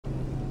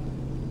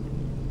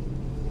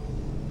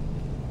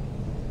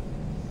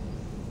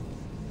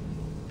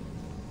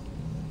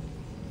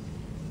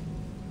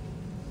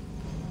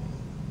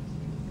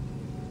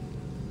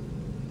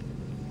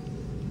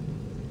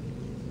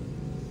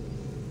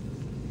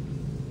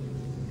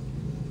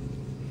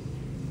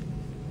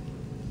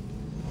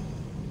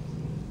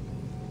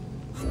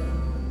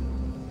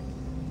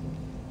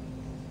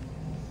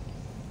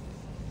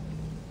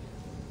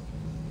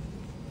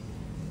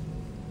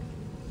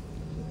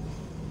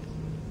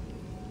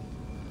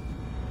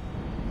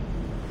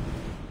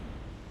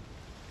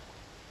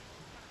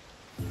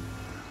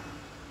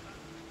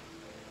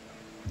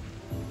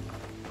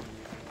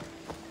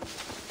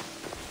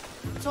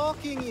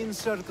Talking in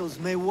circles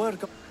may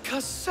work.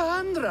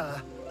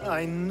 Cassandra!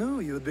 I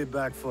knew you'd be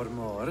back for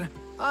more.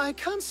 I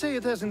can't say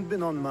it hasn't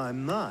been on my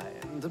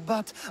mind,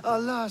 but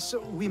alas,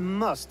 we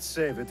must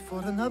save it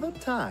for another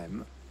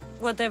time.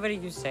 Whatever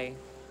you say.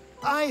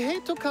 I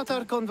hate to cut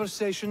our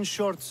conversation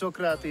short,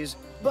 Socrates,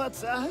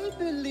 but I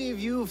believe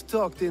you've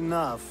talked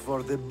enough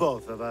for the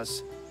both of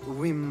us.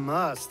 We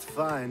must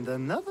find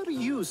another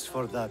use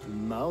for that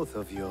mouth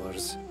of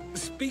yours.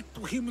 Speak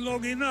to him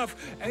long enough,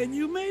 and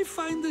you may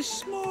find the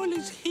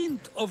smallest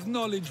hint of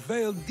knowledge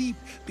veiled deep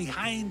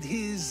behind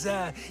his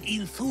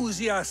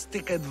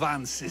enthusiastic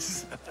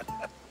advances.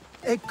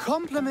 A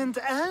compliment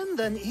and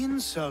an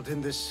insult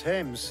in the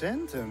same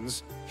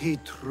sentence. He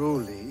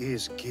truly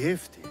is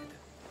gifted.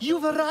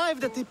 You've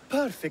arrived at the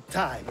perfect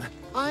time.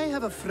 I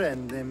have a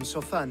friend named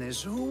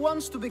Sophanes who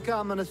wants to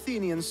become an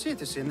Athenian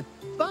citizen,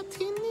 but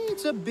he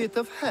needs a bit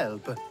of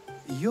help.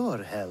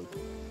 Your help.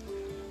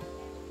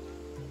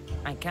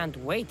 I can't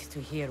wait to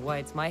hear why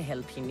it's my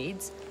help he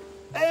needs.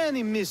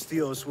 Any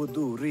Mystios would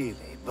do,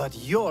 really, but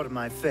you're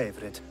my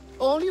favorite.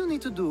 All you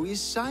need to do is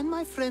sign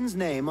my friend's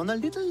name on a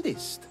little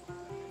list.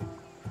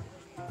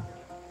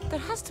 There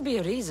has to be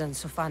a reason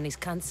Sophanes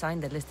can't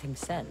sign the list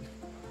himself.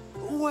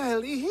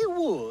 Well, he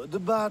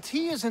would, but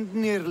he isn't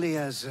nearly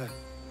as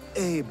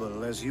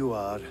able as you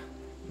are.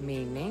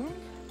 Meaning?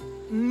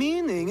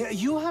 Meaning,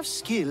 you have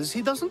skills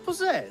he doesn't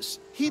possess.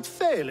 He'd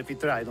fail if he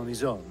tried on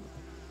his own.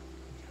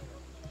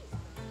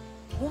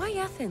 Why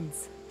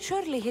Athens?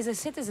 Surely he's a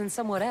citizen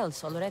somewhere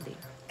else already.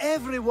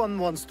 Everyone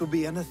wants to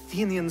be an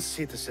Athenian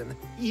citizen,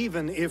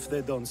 even if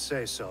they don't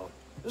say so.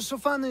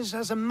 Sophanes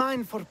has a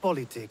mind for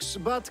politics,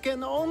 but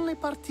can only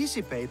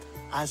participate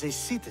as a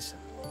citizen.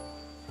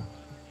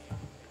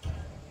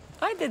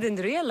 I didn't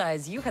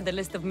realize you had a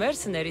list of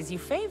mercenaries you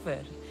favor.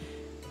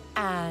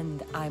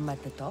 And I'm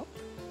at the top?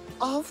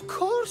 Of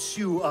course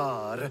you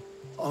are.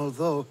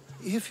 Although,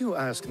 if you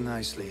ask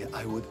nicely,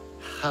 I would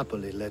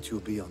happily let you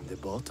be on the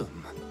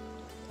bottom.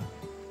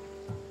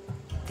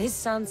 This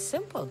sounds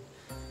simple.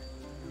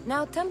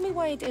 Now tell me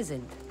why it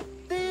isn't.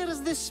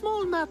 There's the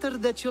small matter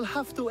that you'll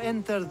have to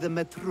enter the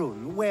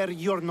Metroon, where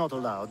you're not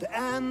allowed,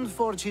 and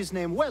forge his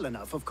name well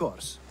enough, of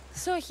course.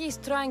 So he's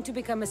trying to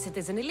become a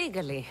citizen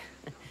illegally.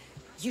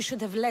 You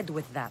should have led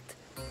with that.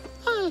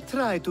 I'll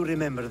try to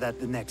remember that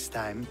the next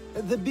time.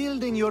 The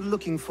building you're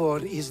looking for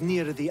is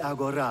near the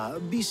Agora.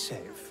 Be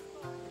safe.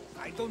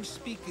 I don't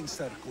speak in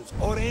circles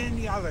or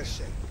any other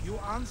shape. You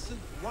answered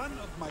one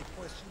of my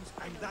questions,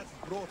 and that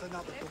brought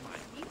another to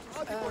mind.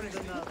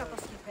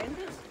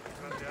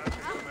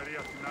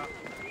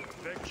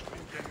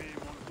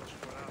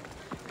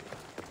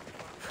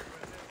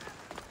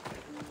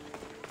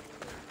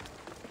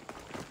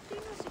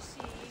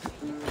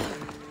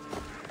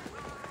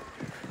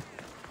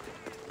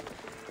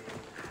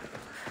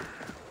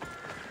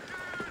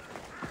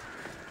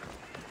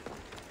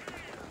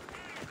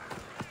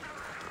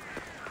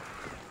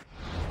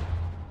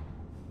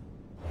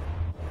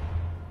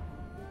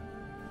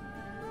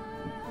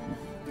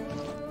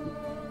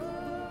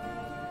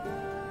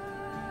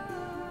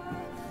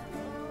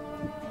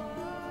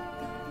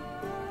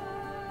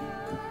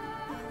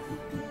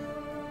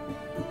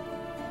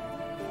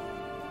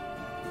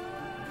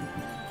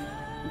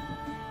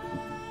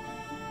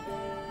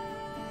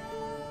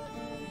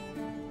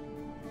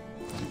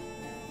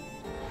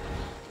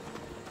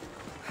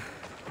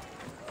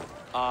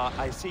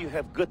 I see you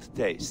have good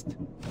taste.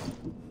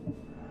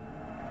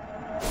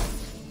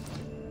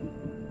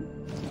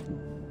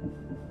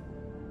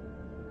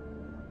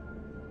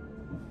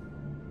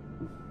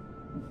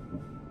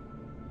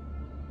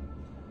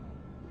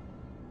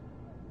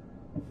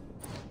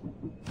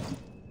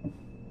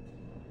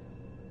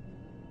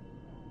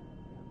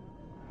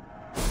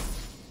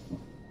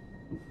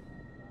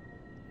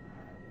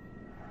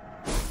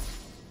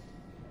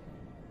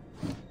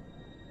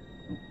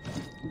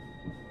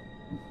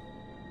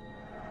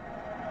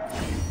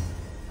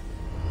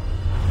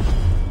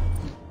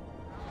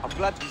 I'm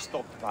glad you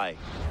stopped by.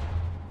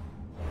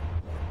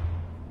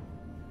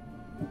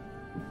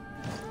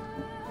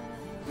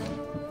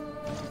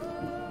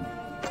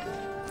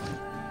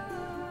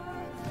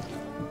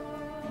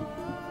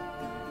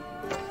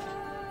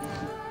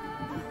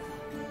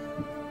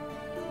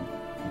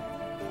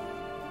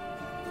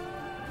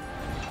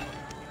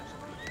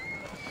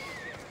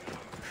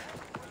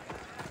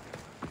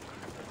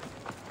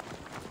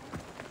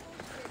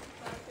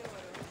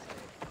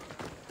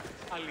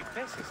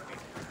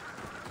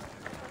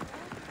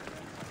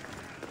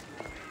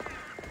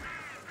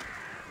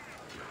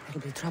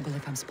 There'll be trouble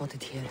if I'm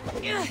spotted here.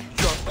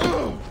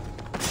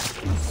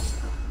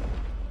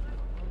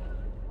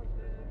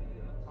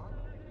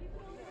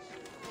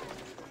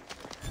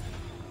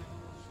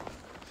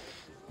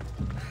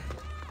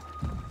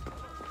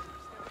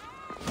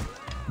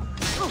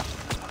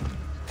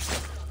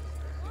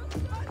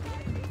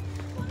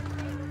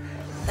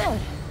 There.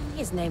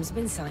 His name's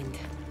been signed.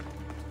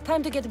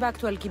 Time to get back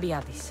to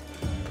Alcibiades.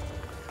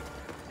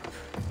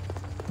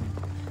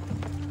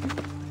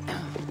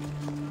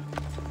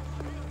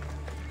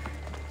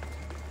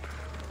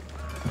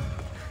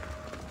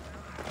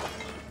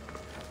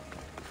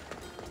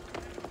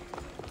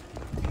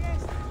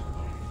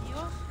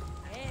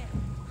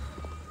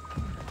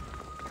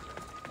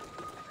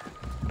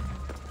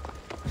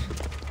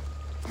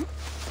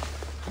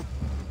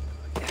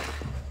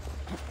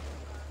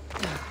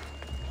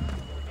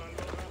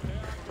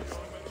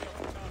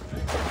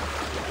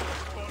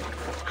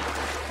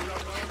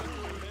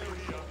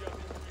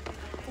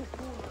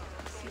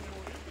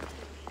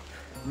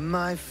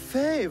 My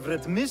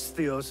favorite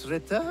Mystios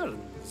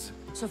returns.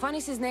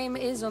 Sophanis' name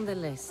is on the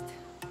list,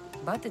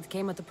 but it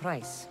came at a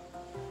price.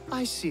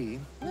 I see.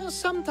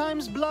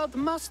 Sometimes blood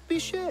must be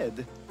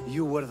shed.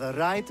 You were the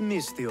right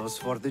Mystios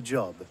for the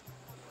job.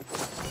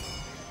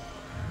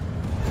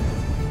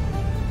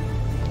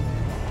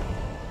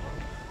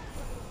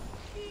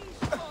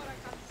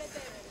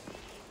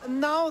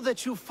 Now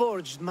that you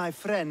forged my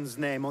friend's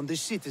name on the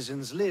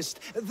citizens list,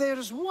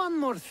 there's one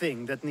more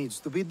thing that needs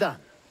to be done.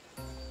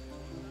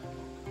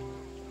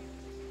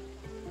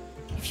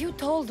 If you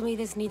told me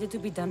this needed to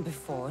be done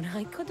before,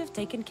 I could have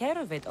taken care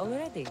of it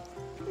already.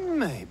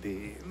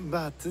 Maybe,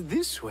 but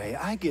this way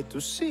I get to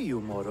see you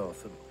more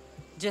often.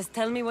 Just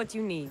tell me what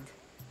you need.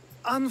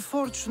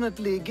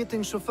 Unfortunately,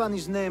 getting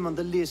Sophanis' name on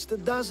the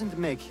list doesn't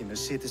make him a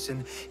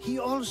citizen. He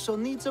also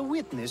needs a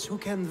witness who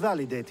can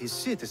validate his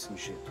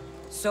citizenship.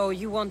 So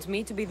you want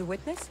me to be the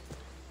witness?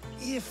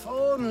 If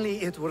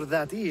only it were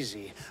that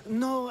easy.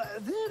 No,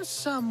 there's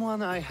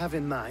someone I have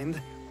in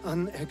mind.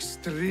 An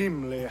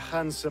extremely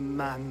handsome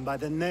man by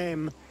the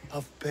name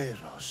of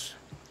Peros.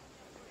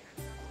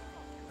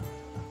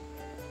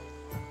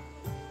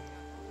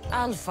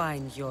 I'll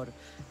find your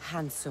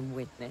handsome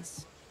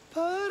witness.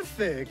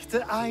 Perfect!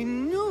 I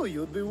knew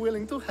you'd be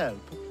willing to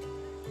help.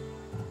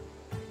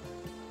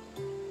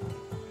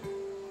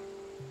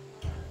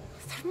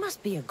 There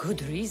must be a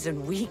good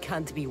reason we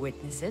can't be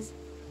witnesses.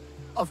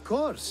 Of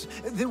course.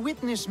 The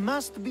witness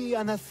must be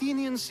an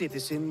Athenian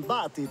citizen,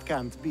 but it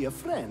can't be a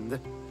friend.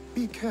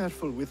 Be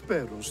careful with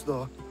Peros,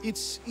 though.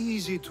 It's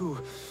easy to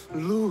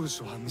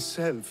lose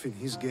oneself in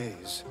his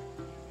gaze.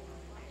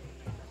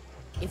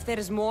 If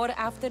there's more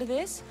after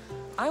this,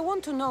 I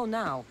want to know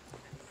now.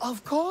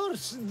 Of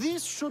course!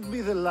 This should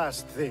be the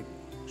last thing.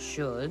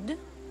 Should?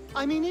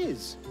 I mean,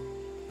 is.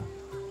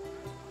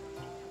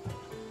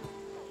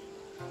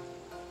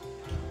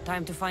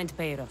 Time to find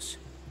Peros.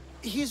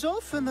 He's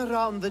often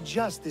around the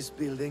Justice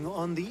Building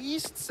on the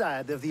east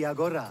side of the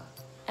Agora.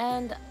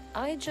 And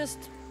I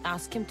just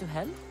ask him to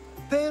help?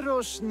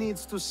 Peros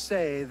needs to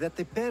say that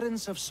the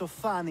parents of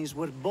Sophanis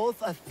were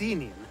both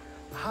Athenian.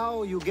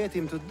 How you get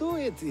him to do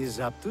it is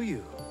up to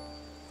you.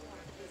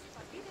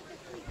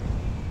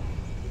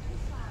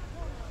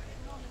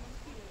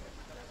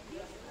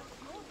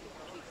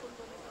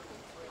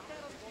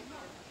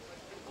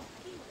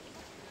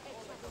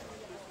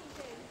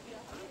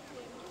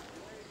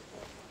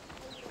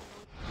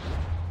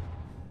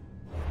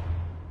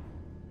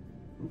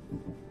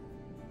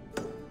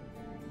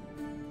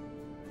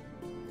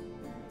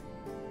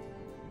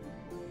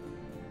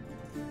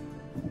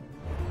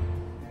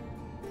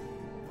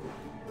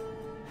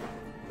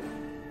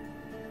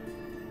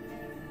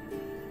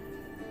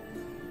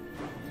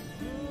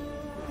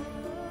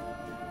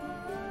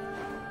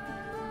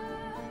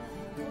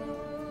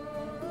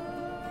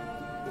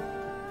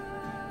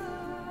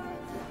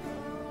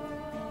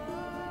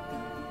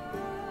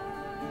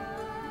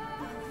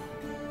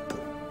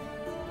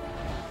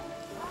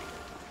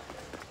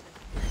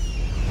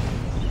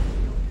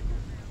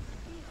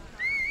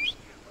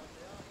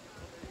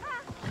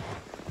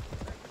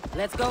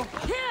 Let's go.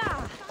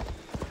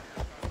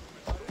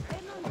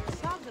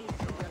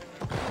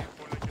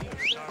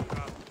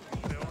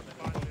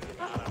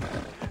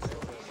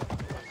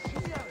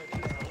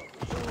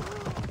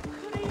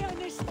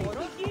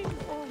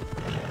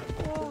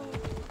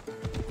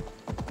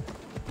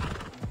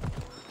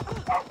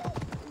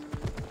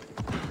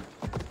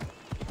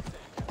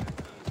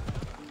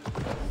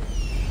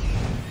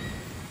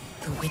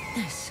 The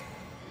witness.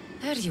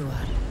 There you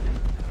are.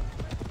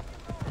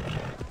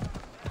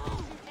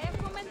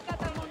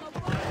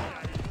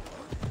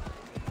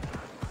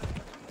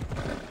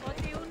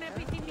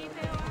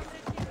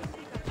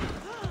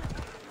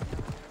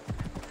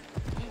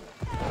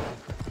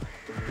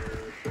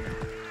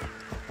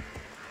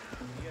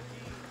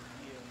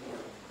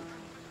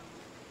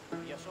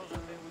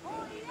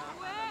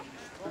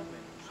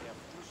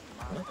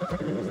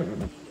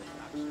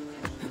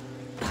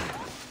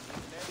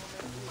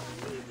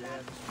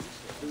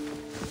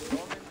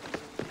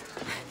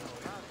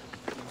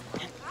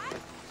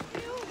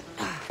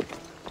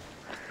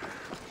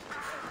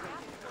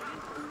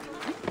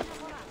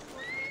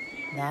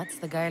 That's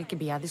the guy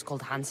Alcibiades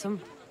called handsome?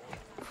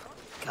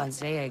 Can't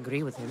say I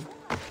agree with him.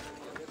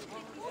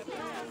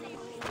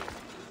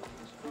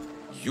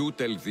 You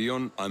tell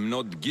Theon I'm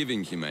not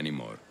giving him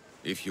anymore.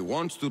 If he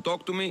wants to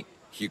talk to me,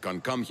 he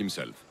can come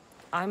himself.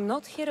 I'm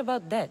not here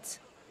about debts.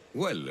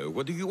 Well,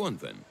 what do you want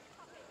then?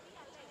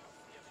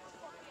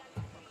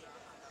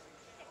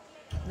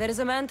 There is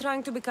a man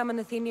trying to become an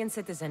Athenian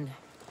citizen.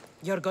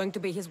 You're going to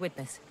be his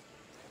witness.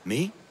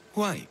 Me?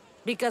 Why?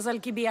 Because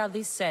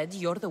Alcibiades said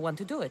you're the one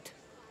to do it.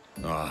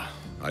 Ah,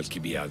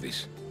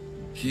 Alcibiades.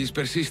 He is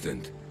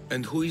persistent.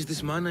 And who is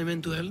this man I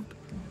meant to help?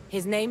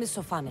 His name is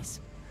Sophanis.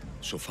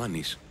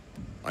 Sophanis.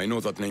 I know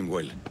that name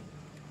well.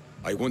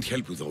 I won't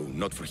help you though,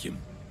 not for him.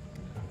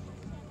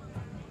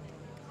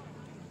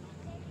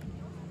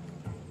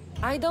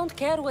 I don't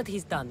care what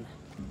he's done.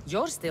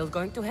 You're still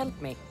going to help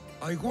me.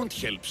 I won't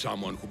help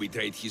someone who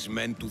betrayed his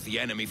men to the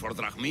enemy for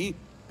drachmi.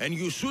 And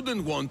you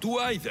shouldn't want to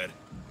either.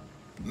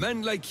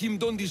 Men like him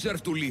don't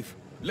deserve to live,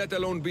 let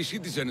alone be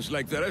citizens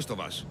like the rest of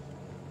us.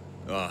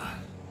 Ah,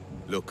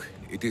 look,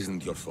 it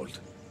isn't your fault.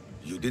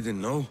 You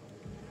didn't know,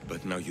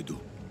 but now you do.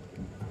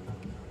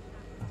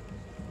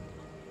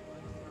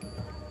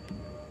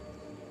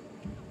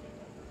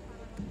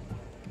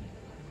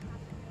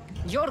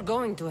 You're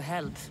going to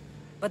help,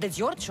 but it's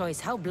your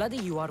choice how bloody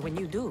you are when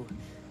you do.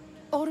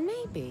 Or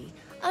maybe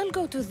I'll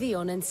go to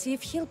Theon and see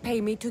if he'll pay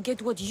me to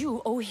get what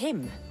you owe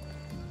him.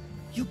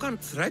 You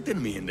can't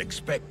threaten me and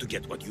expect to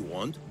get what you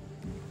want.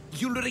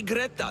 You'll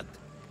regret that.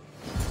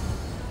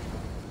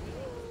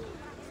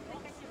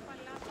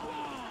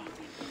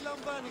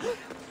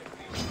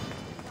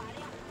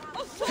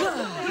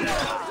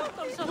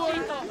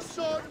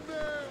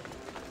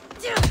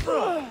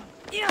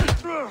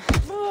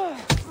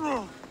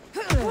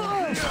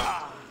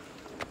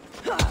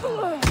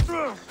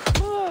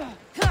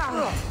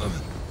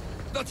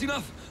 That's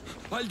enough.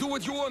 I'll do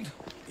what you want.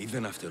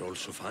 Even after all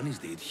Sophanis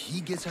did, he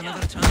gets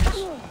another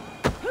chance.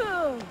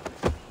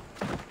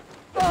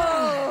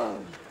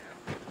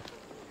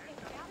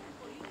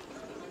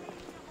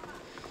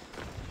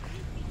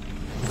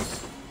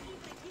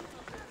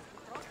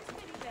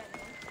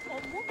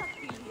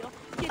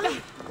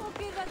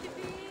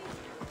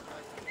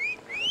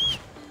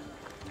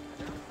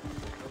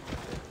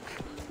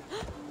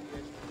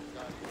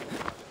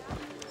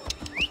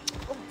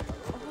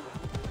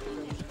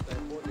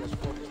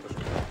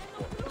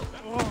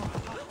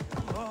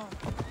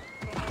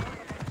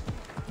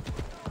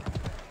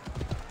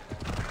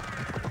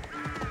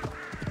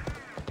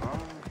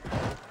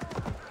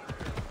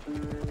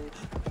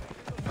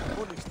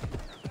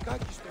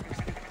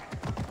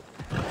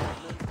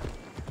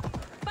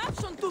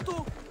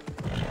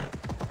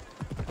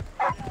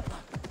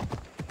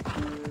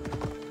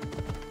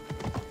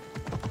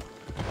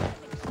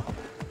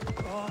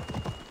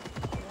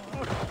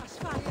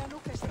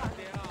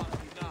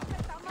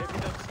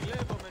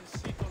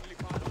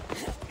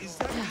 Is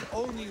that the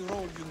only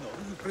role you know?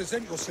 You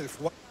present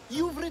yourself well.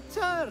 You've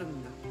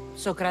returned.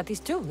 Socrates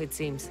too, it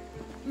seems.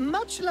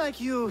 Much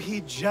like you,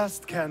 he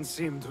just can't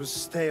seem to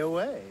stay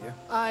away.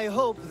 I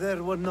hope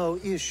there were no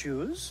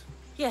issues.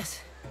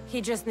 Yes, he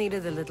just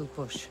needed a little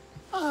push.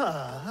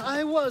 Ah,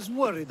 I was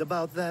worried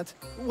about that.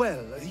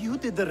 Well, you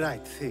did the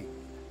right thing.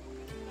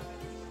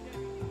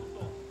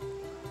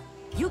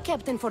 You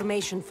kept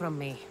information from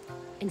me.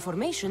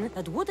 Information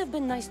that would have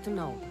been nice to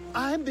know.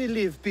 I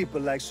believe people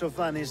like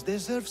Sophanis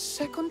deserve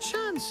second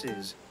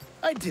chances.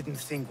 I didn't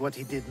think what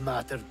he did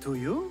mattered to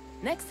you.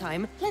 Next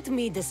time, let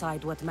me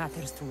decide what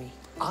matters to me.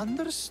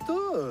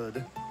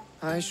 Understood.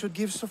 I should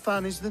give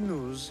Sophanis the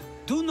news.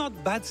 Do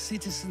not bad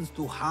citizens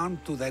do harm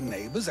to their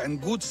neighbors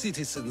and good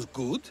citizens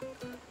good?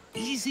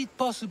 Is it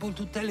possible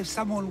to tell if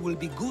someone will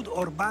be good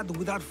or bad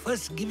without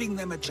first giving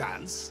them a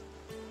chance?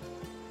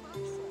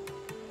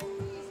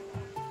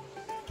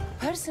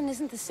 Person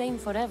isn't the same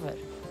forever.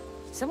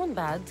 Someone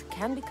bad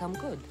can become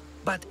good.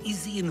 But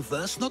is the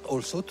inverse not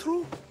also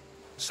true?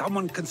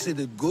 Someone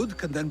considered good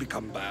can then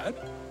become bad?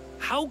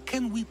 How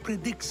can we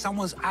predict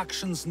someone's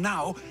actions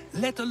now,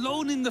 let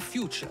alone in the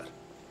future?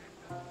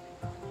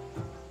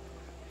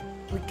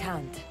 We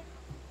can't.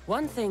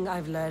 One thing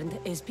I've learned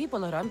is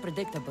people are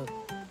unpredictable.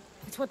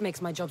 It's what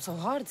makes my job so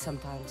hard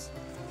sometimes.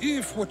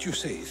 If what you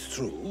say is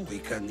true, we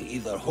can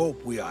either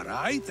hope we are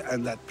right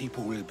and that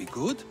people will be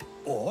good,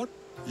 or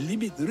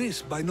limit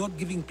risk by not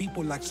giving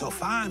people like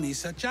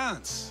Sophanis a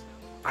chance.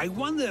 I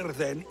wonder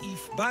then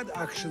if bad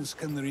actions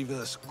can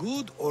reverse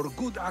good or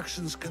good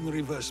actions can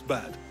reverse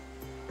bad.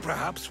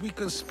 Perhaps we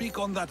can speak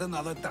on that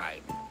another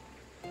time.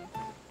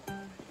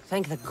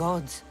 Thank the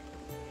gods.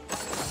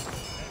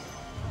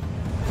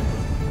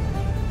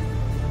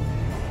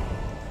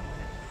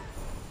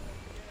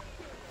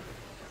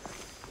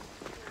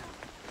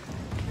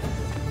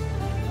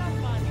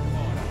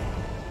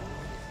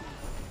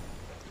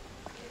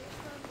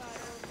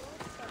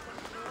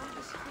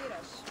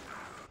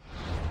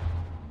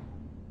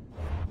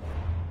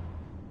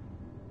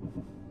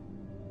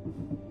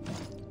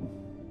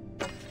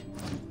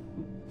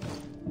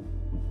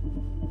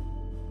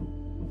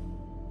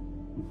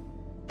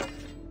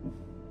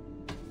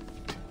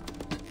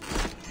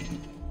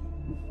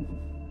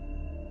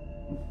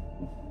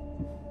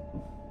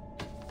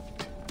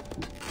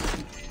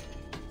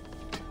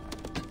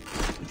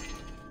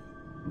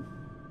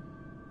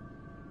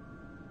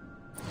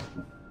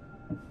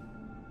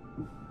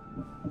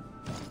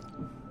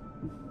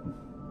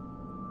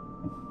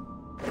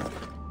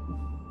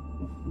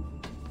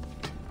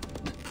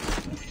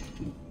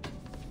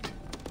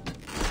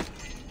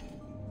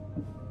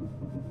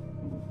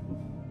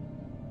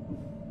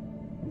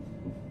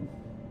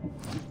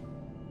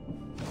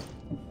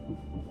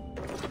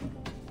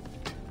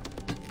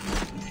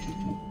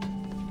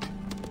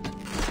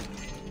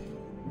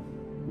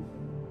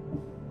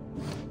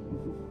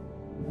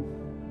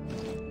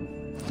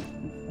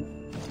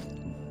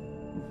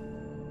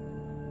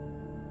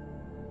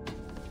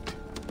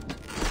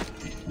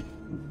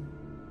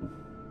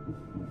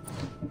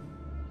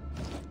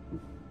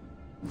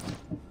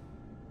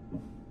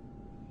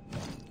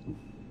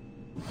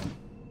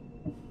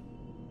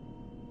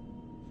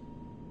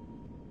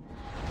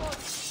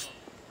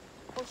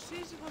 Ο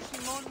σύζυγος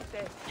ημών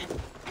τέφτει.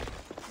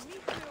 Μη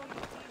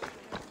θεολογήσουμε.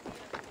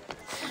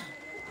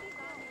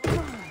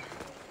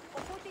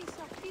 Οπότε εις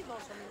αυτοί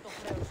δώσαμε το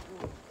χρέος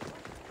γούρου.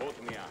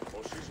 Πότμια, ο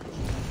σύζυγος.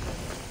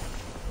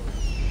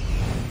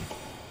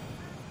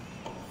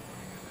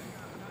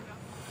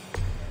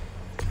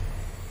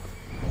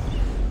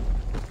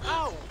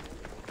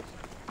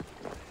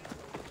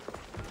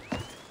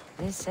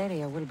 This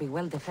area will be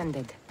well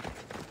defended.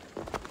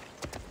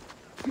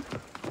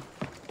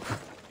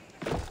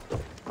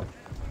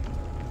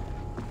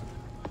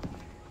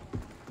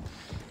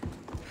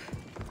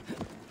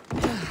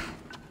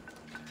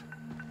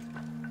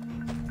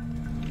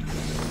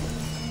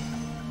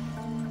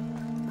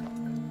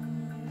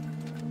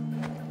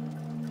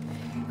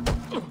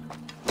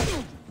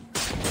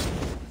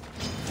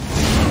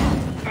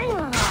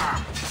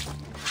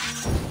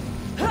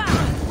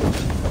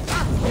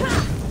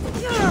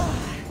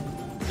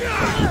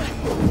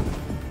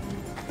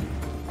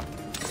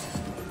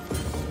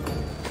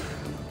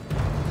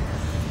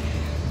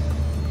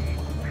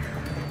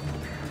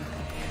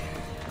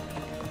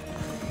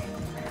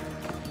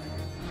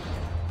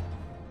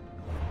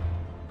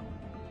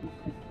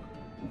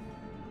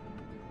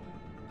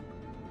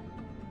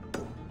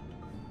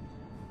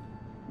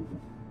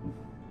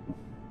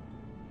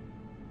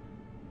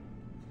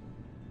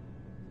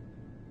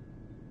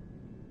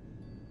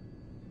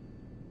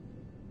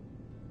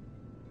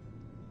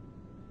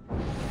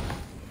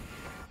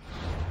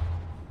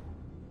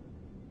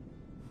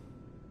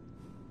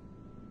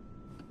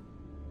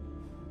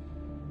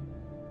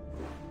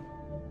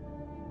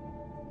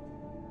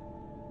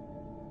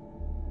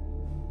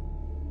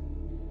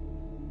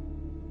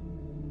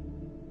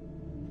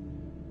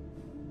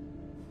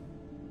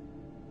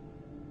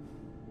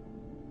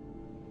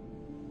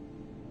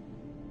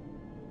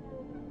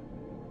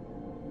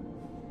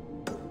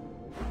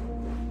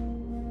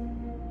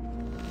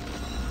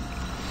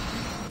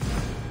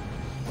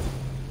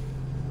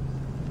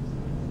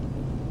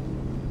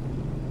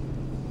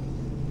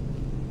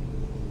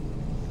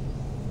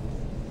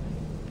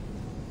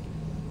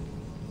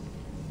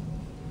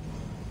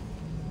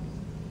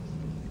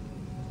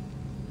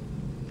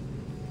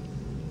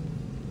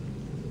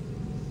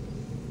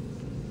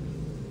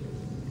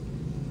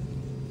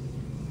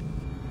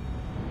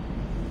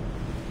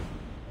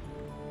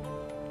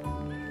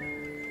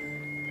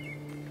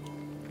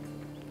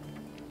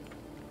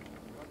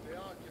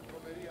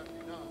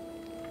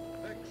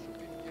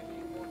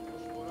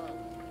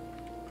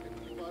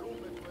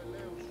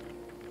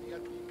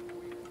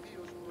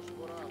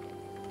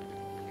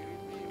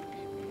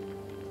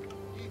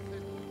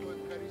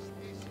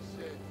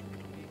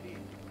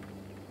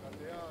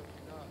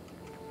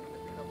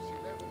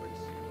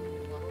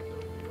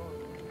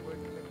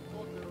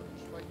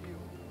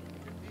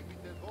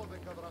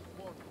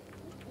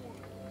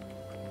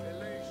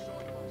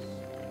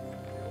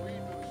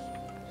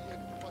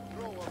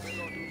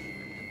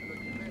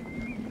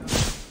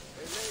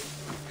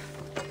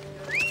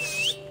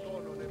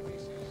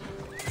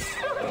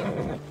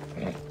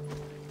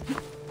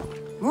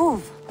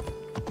 Move!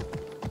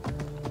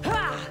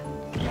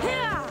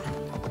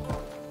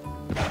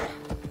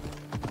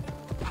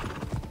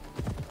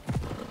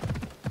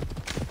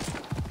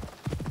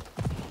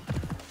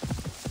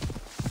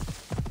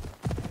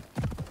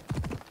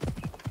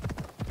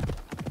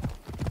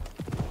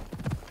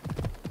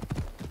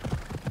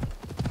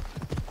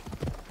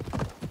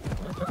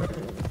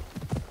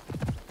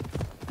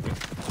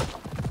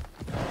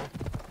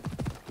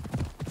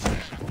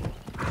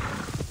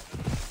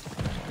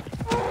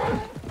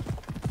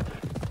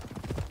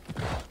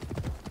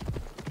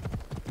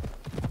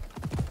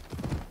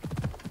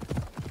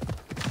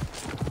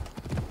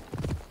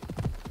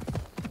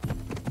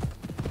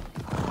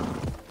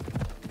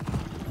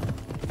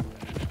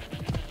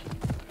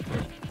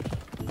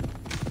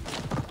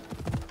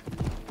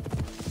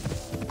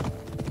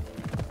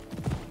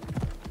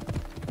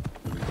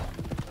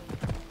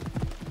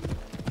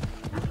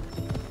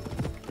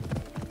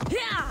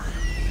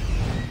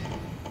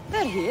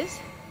 There he is.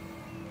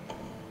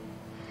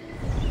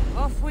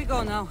 Off we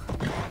go now.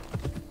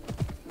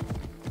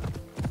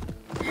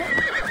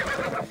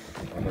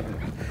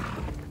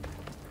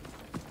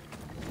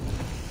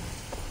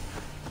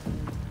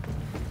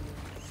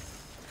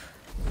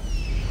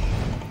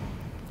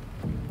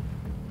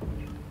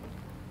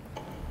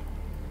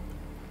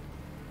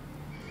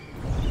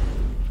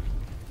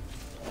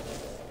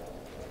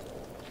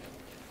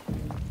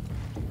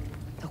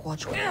 The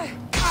watchway.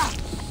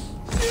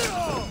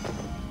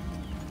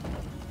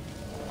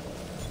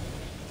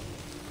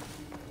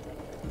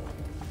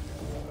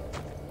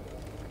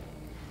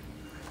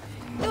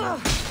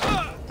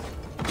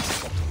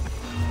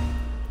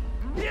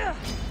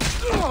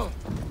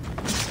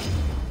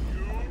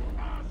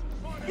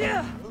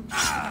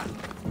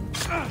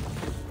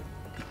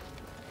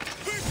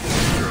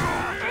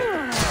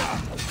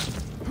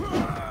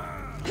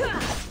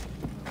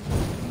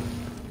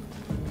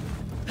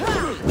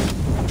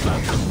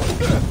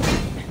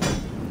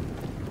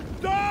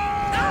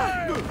 Die!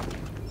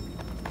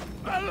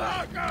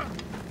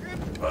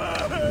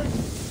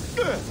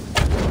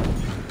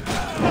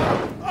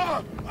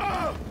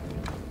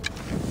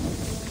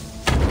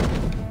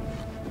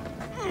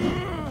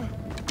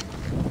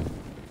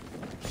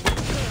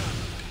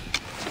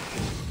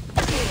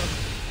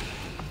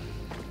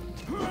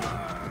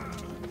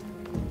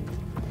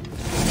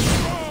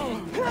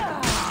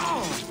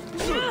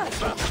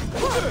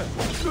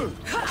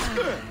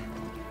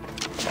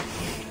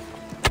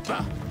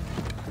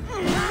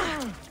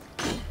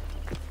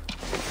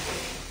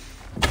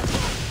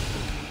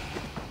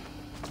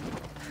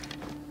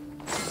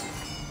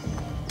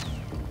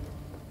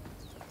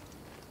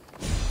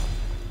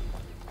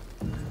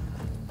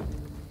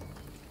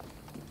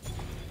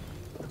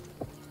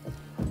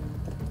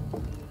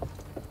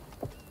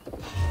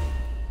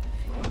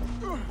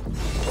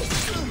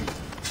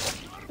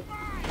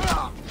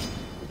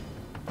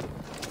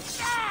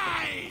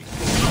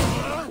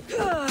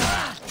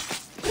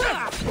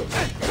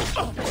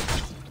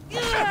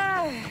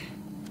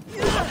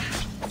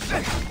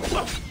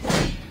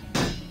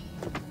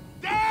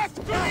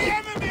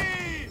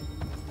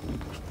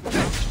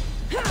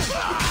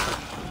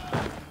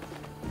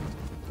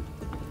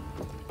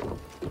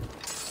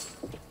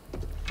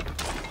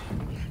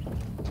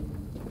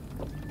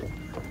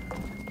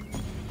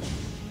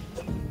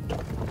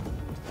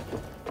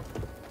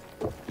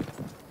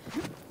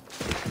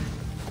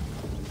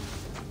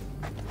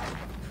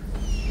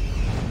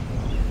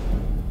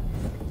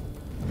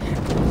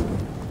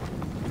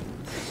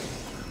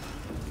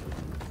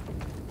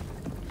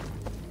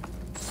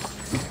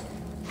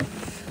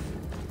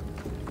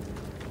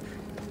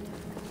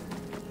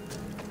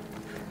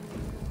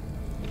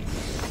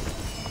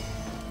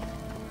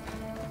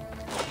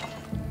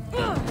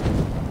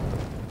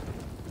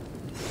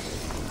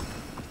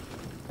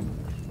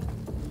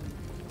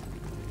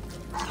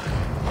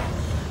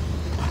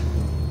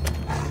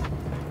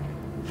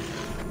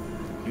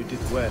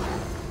 Well,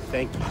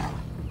 thank you.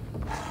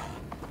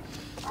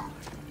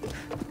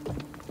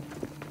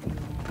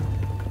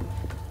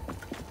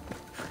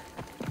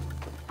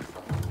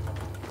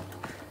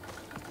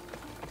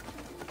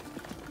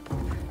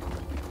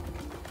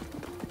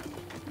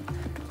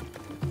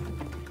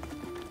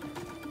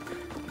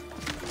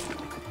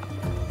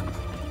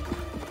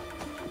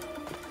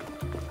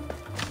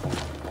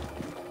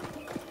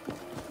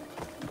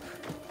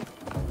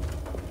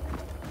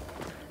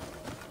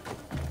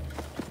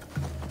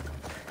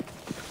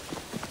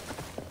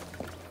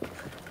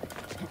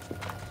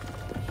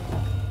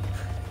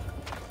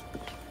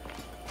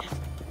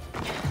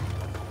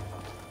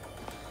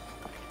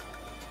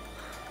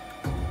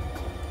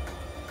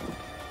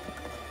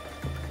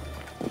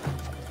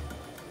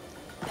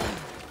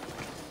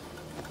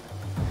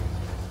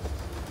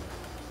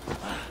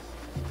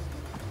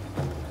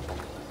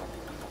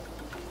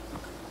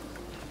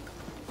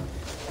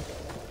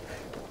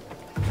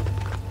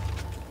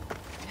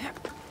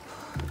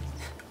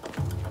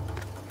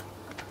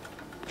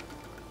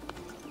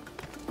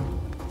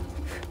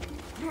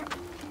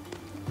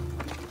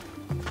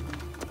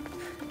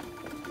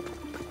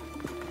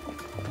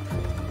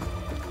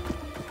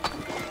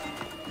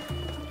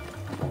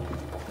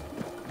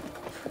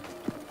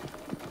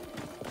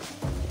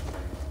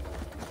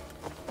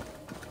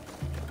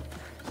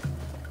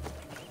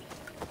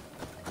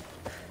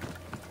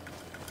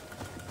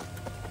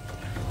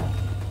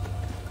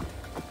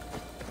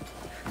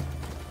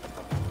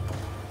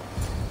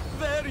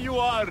 There you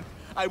are!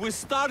 I was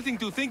starting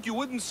to think you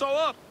wouldn't show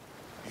up.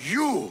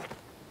 You!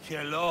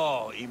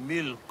 Hello,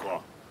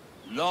 Emilko.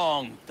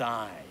 Long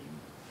time.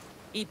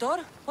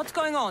 Itor, what's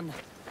going on?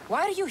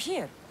 Why are you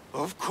here?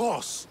 Of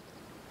course.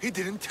 He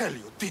didn't tell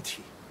you, did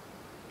he?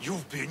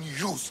 You've been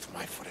used,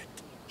 my friend.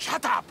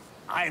 Shut up!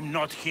 I'm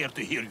not here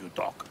to hear you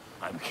talk.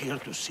 I'm here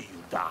to see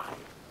you die.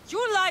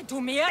 You lied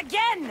to me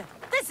again!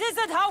 This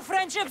isn't how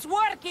friendships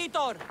work,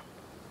 Itor!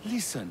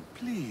 Listen,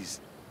 please.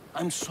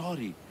 I'm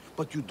sorry,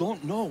 but you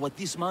don't know what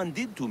this man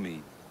did to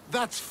me.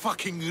 That's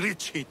fucking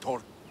rich,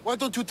 Hitor. Why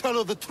don't you tell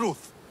her the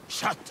truth?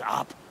 Shut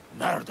up,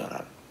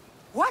 murderer.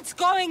 What's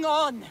going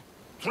on?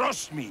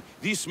 Trust me,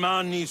 this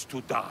man needs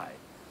to die.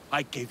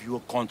 I gave you a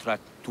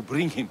contract to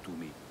bring him to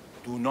me.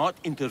 Do not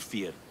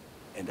interfere,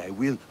 and I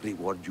will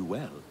reward you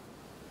well.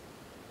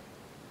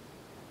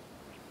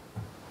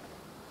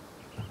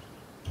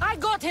 I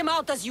got him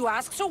out as you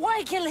asked, so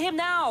why kill him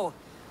now?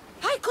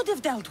 I could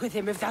have dealt with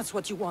him if that's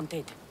what you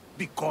wanted.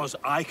 Because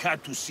I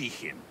had to see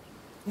him.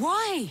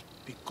 Why?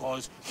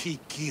 Because he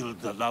killed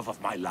the love of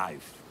my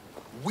life.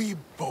 We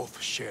both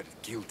shared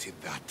guilt in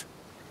that.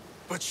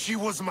 But she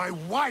was my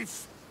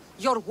wife!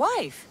 Your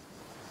wife?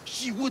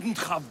 She wouldn't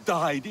have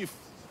died if...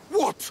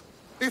 What?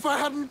 If I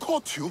hadn't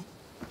caught you?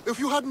 If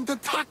you hadn't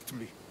attacked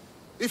me?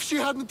 If she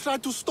hadn't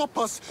tried to stop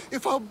us?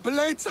 If our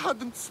blades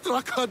hadn't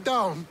struck her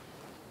down?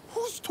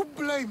 Who's to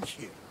blame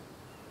here?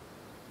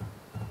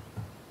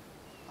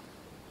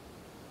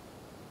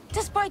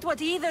 Despite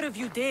what either of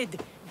you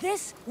did,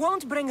 this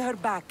won't bring her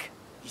back.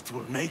 It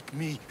will make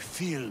me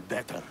feel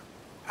better.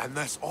 And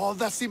that's all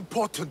that's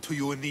important to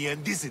you in the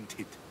end, isn't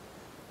it?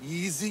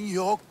 Easing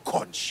your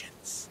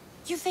conscience.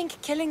 You think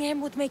killing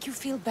him would make you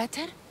feel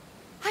better?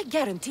 I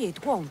guarantee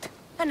it won't.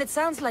 And it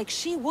sounds like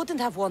she wouldn't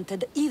have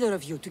wanted either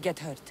of you to get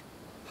hurt.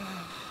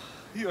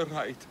 You're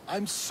right.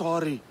 I'm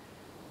sorry.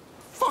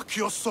 Fuck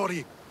you're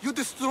sorry. You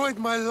destroyed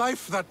my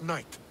life that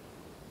night.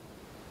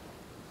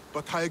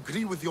 But I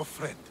agree with your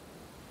friend.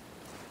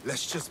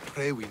 Let's just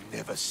pray we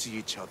never see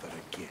each other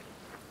again.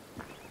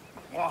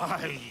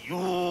 Why,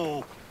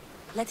 you...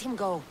 Let him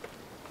go.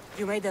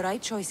 You made the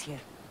right choice here.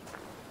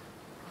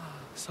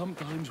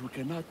 Sometimes we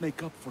cannot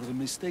make up for the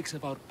mistakes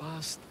of our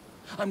past.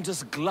 I'm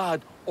just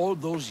glad all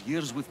those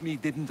years with me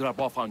didn't rub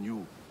off on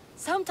you.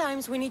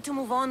 Sometimes we need to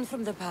move on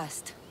from the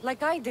past,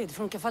 like I did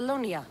from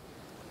Kefalonia.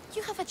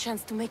 You have a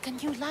chance to make a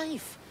new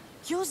life.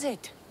 Use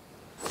it.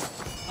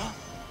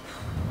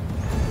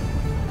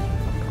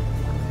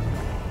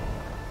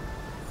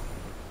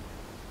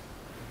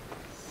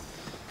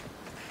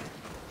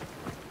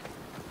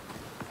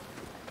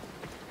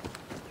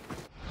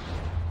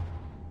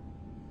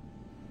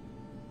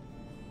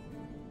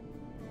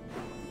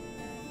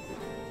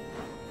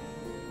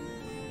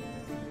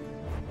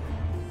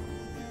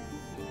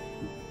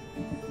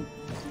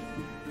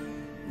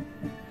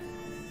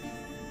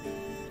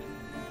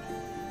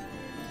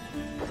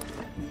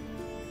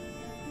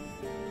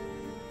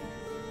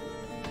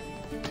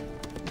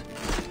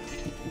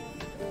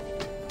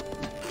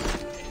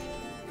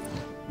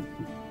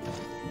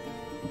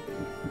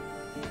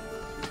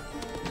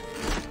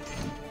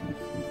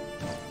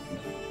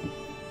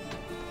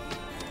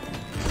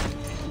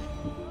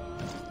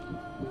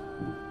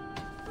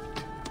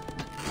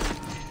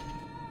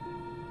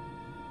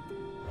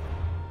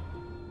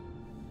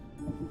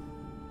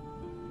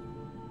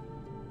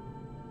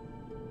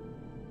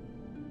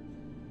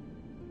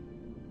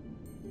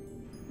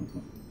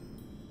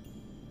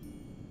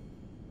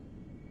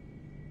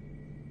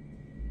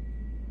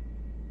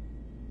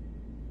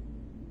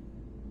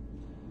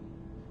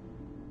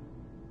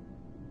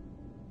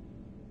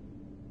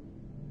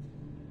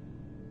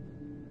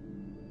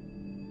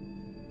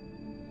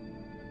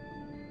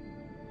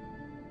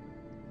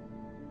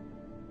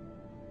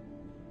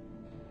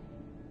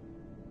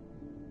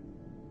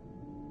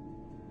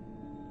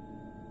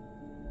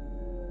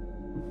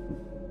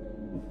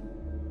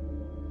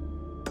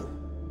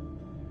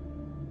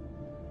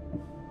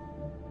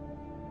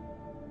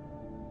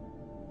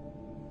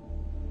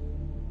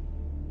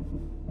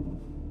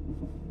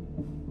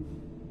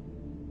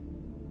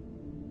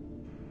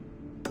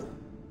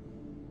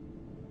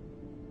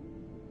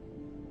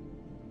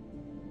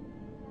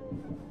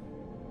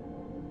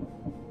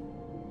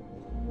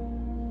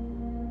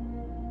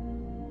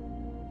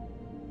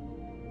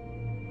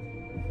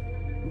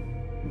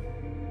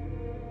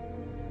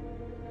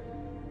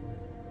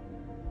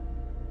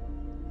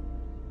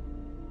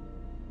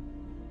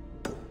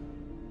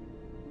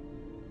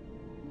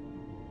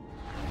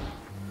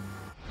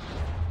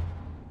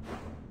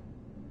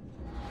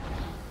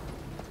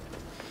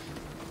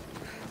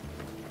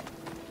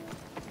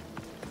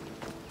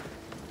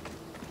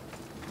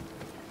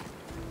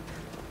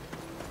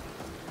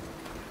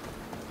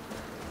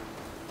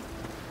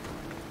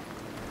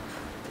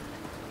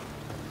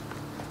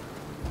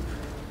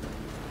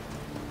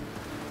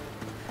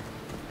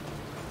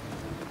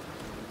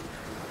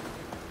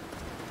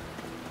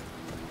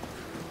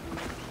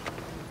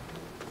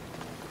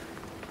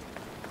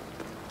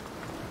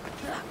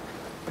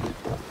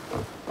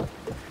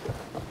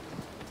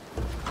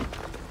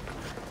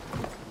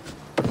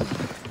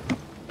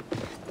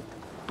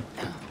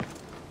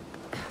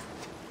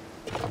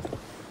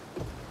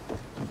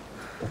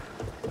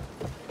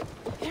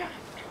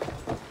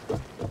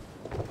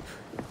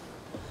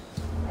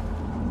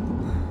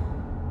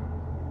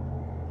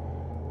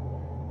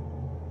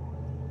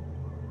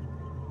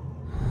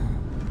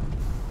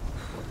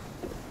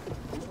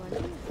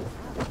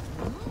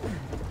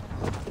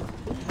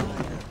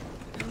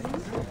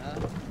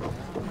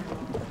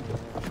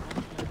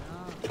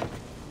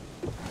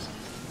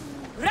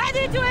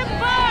 to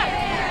embark!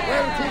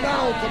 Where to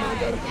now,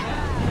 Commander?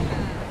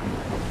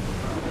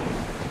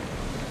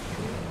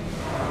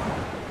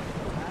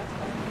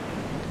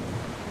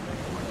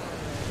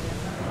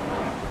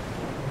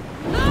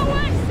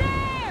 Lower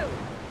sail!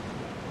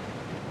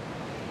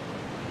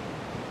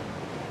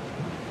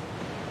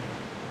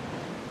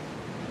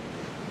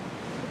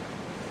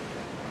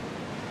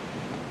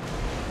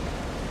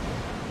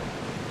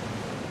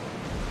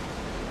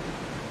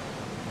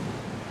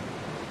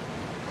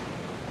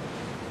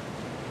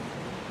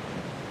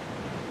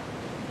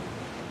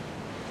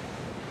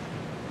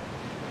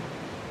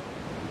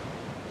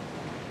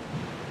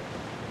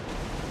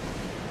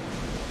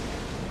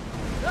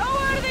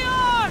 Lower the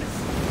oars!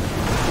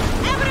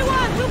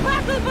 Everyone to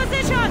battle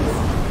positions!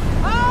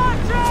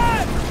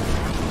 Archers!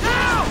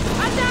 Now!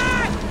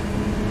 Attack!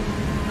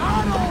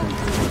 Arnold!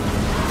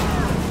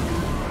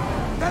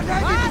 They're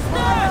ready to Faster!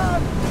 fire!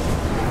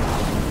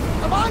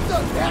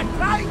 Commander, they're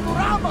trying to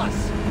ram us!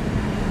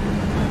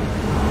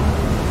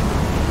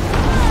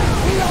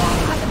 We are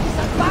at a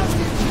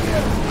disadvantage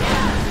here!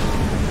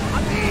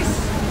 At least!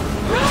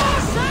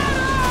 Cross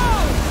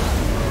arrows!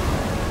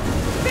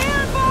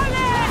 Spear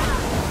volley!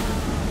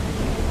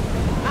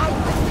 I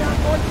think they are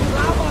going to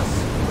ram us!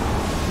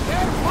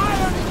 They're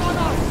firing on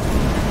us!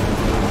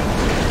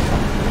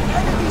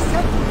 Enemy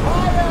set to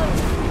fire!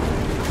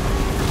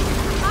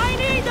 I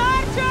need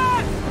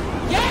archers!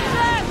 Get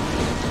them!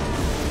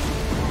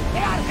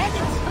 They are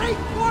headed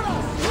straight for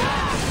us!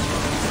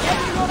 Get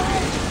in your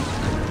aim!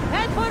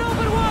 Head for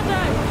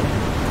overwater!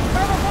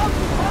 We're about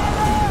to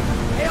fire!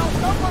 They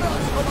outnumber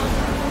us,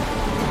 Commander!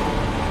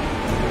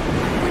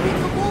 We need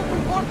to move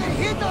before they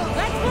hit us!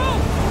 Let's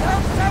move!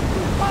 They're set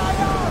to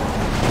fire!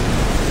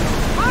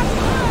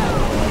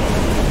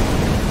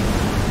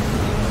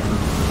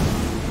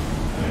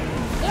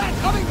 They are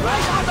coming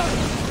right at us!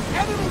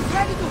 Enemy's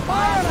ready to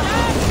fire!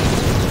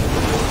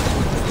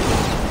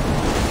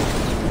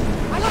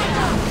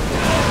 Alaka!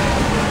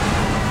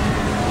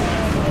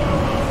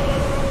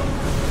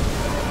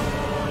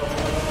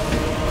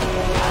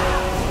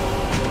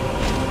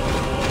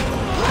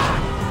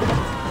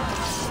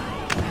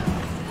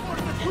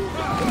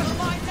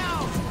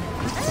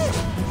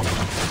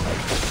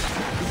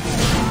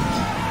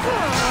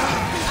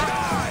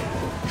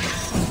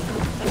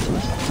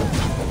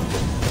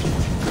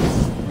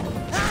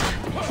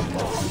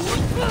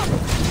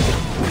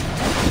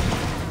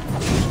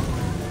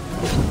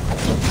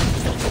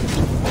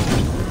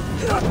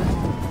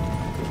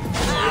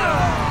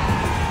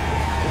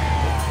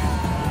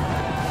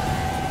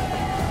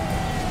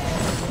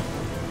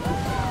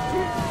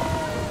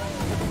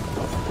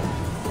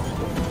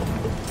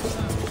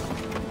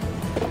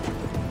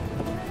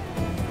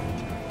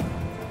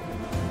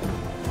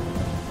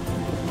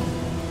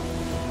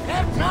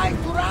 They're trying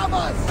to ram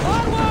us!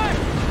 Forward!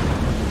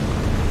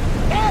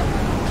 There!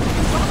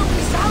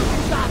 Probably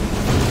salvage that!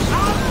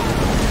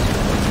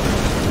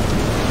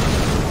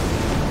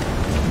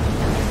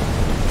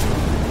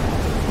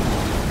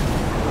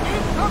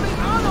 Incoming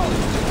Arnold!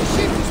 The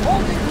ship is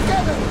holding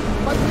together,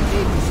 but we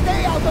need to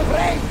stay out of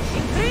range!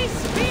 Increase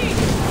speed!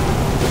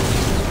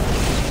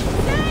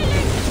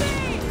 Sailing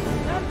speed!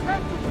 They're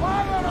trying to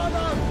fire on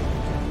us!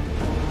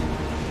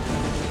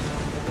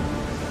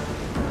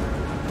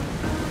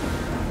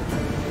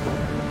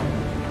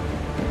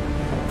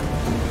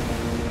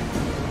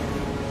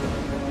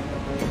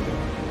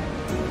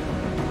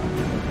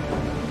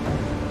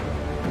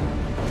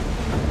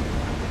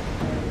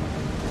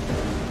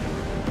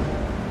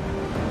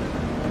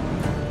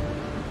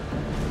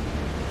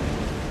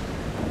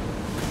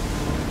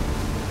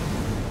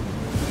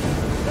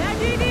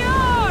 Steady the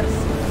oars!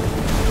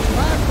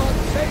 Back on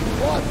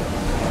safe water!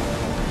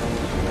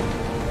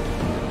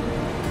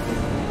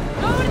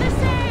 Lower the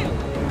sail!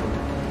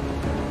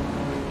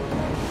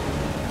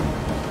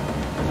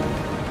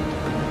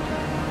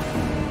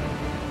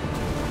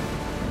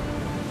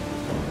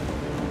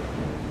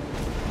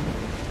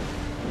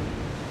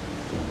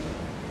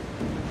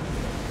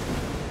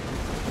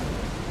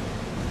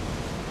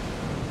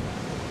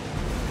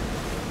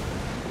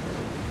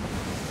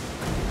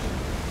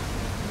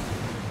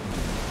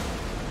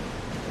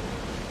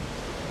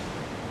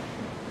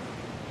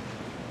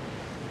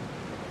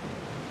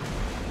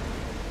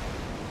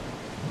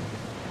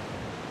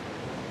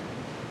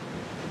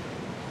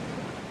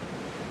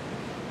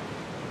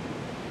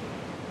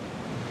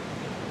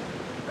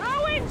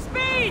 Rowing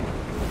speed!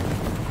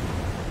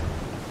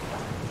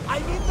 I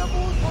need the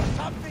moon for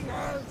something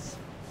else!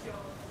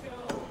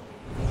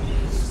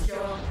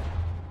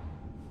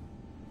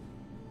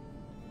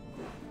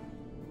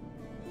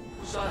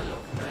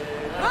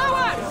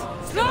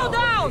 Rowers! Slow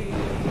down!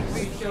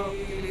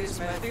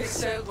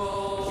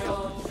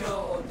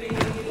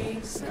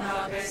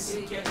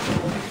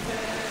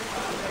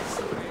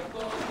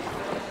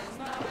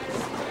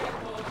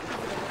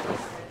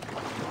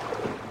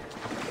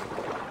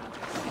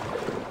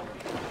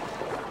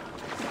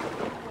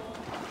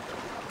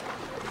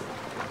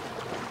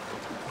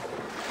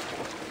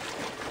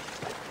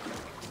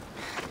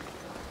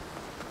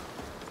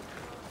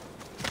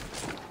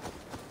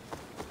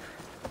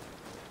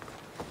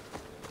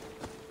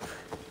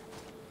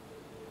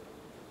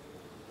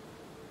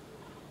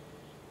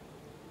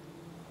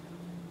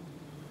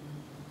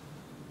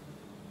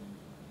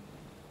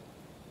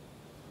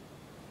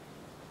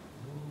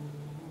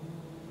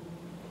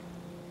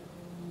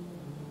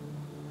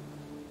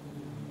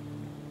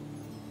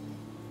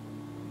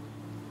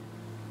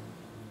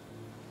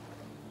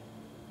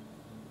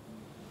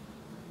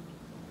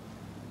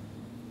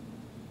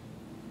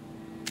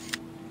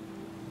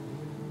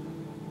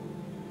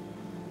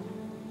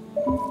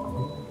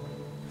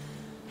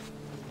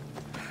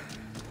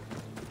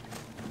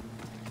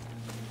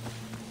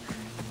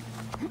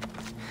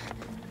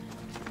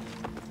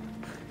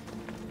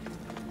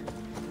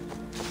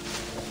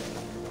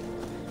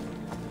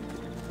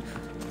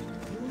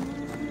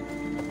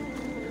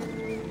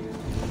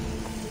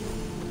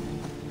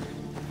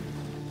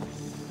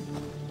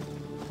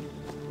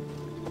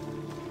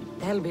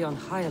 hell be on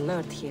high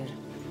alert here.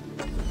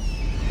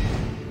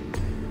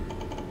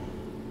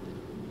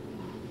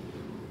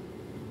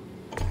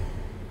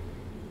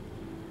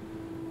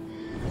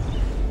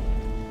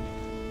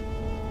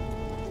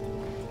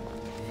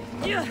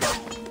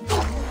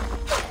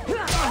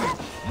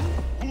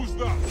 Who's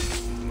that?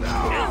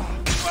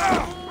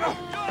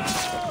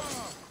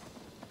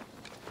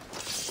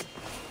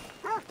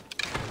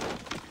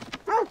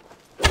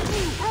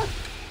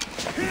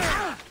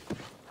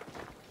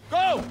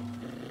 Go!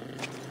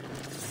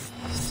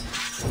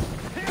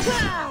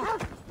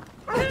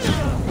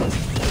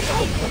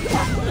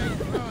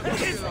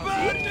 It's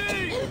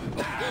burning!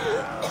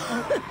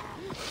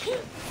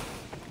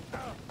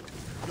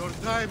 Your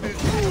time is...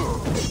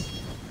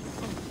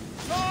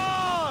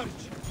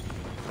 Charge!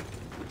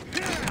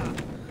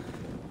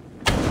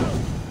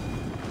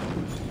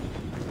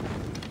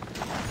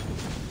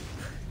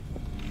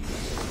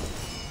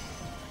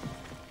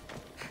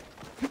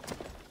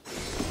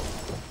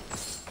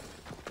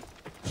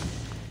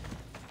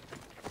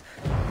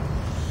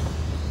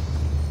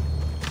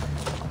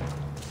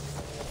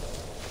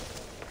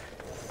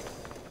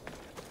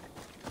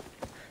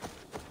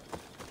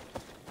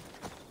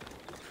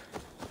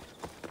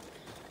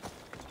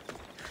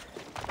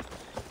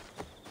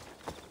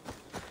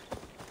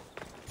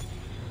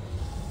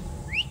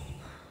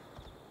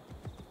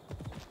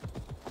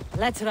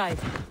 Let's ride.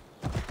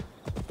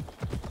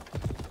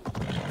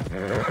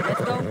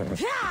 Let's go.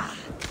 Yeah!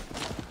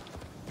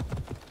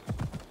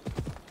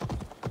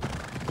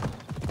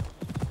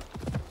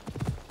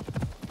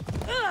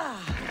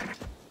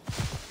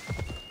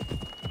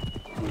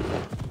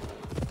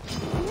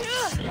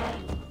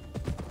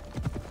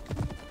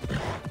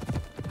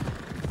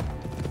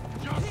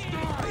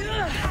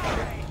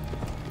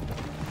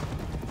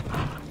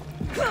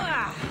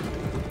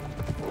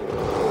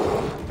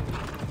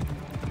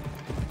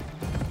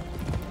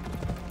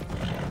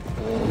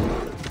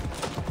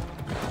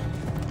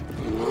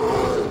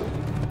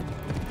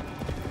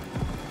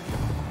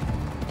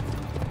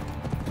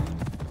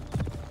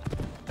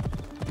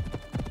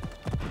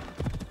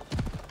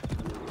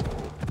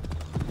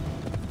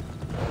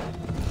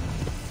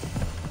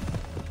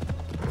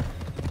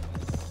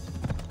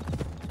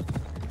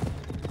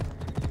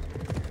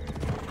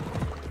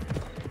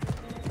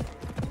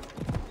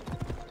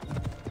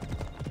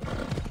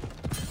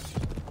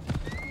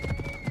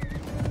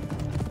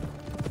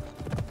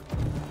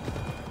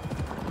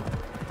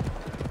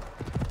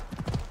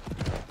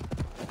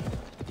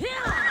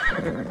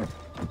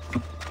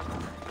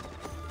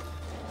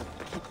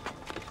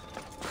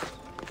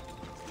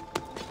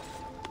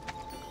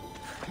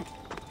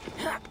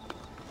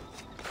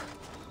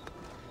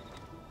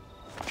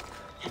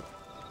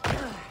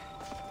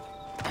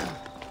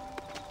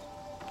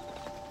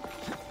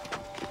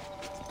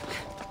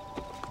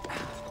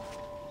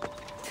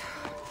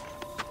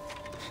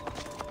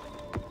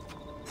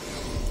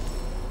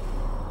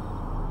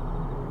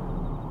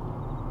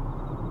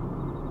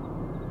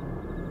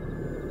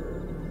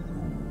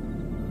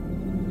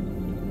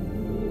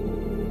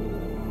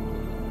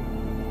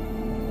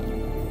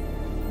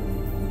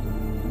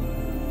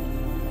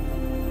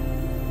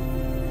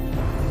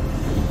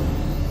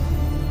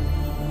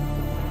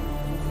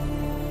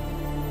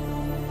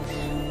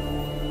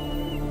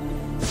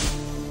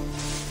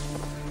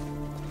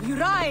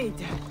 Ride!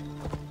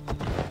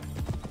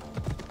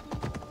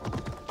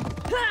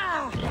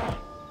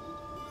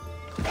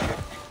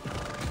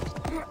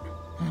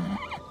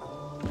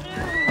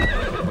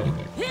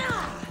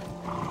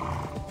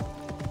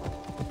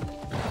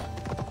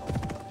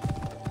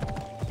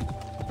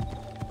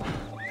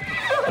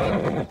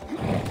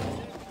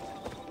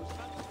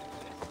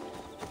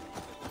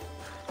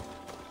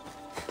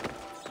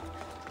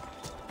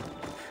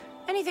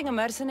 Anything a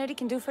mercenary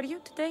can do for you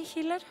today,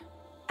 healer?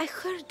 I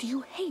heard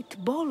you hate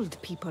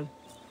bald people.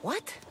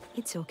 What?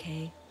 It's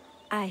okay.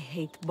 I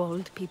hate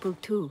bald people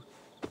too.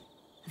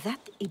 That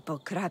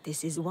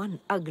Hippocrates is one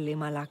ugly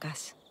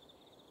malakas.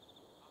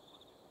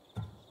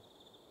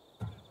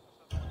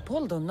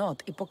 Bald or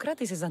not,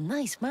 Hippocrates is a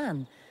nice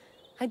man.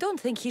 I don't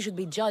think he should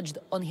be judged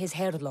on his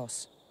hair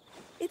loss.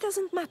 It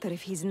doesn't matter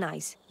if he's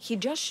nice. He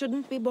just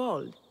shouldn't be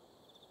bald.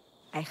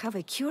 I have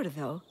a cure,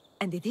 though,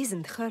 and it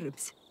isn't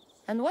herbs.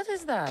 And what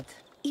is that?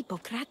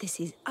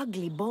 Hippocrates'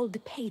 ugly bald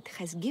pate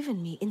has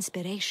given me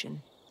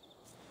inspiration.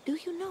 Do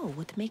you know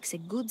what makes a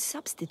good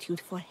substitute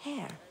for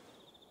hair?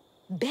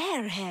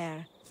 Bear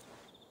hair!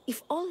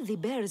 If all the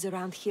bears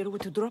around here were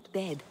to drop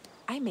dead,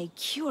 I may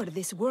cure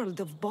this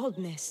world of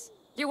baldness.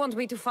 You want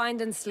me to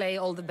find and slay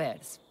all the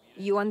bears?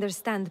 You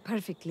understand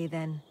perfectly,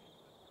 then.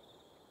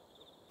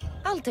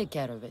 I'll take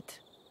care of it.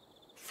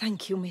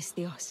 Thank you, Miss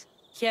Dios.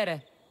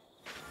 Here.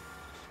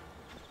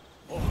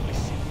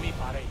 Odyssey mi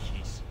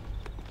parejis.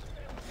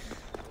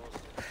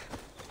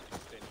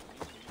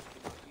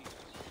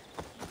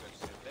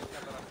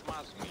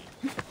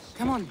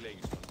 Come on.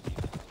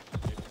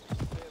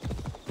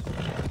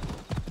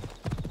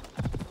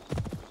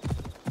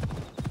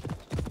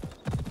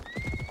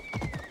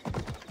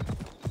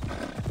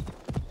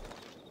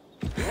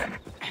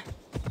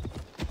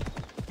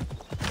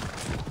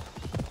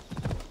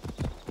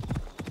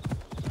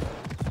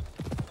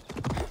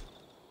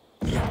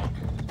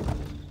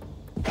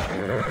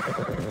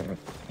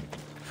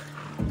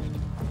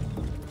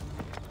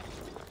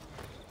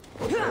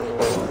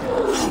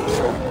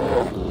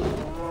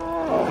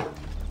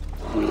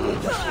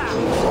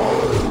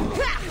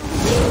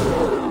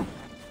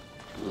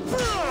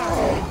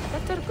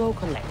 Better go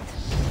collect.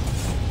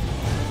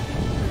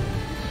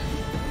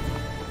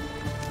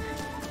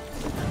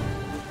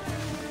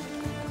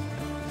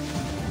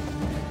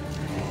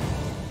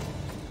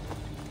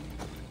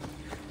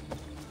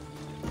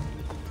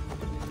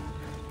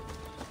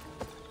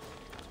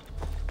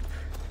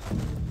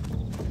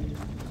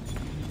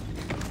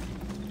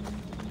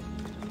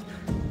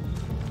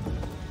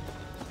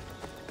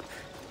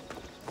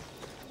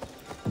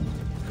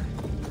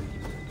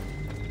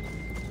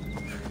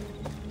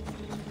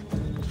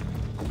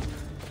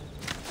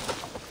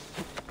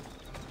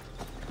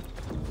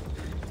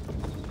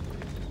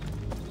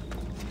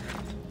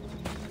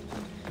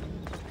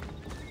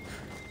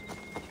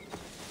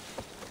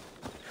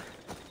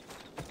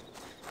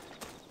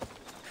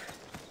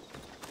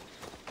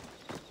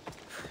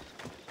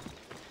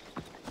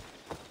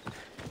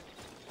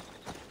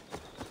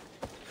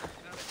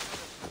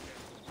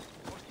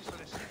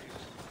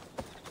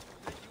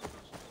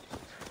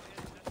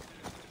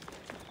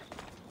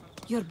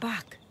 You're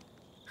back.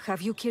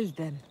 Have you killed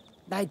them?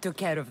 I took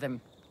care of them.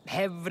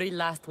 Every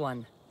last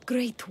one.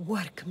 Great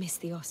work,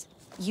 Misthios.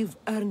 You've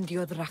earned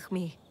your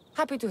drachmi.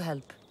 Happy to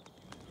help.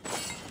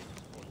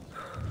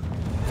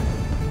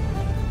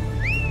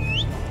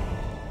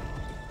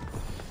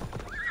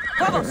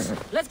 Vamos!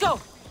 Let's go!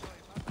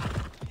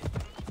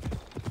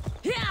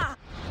 Yeah!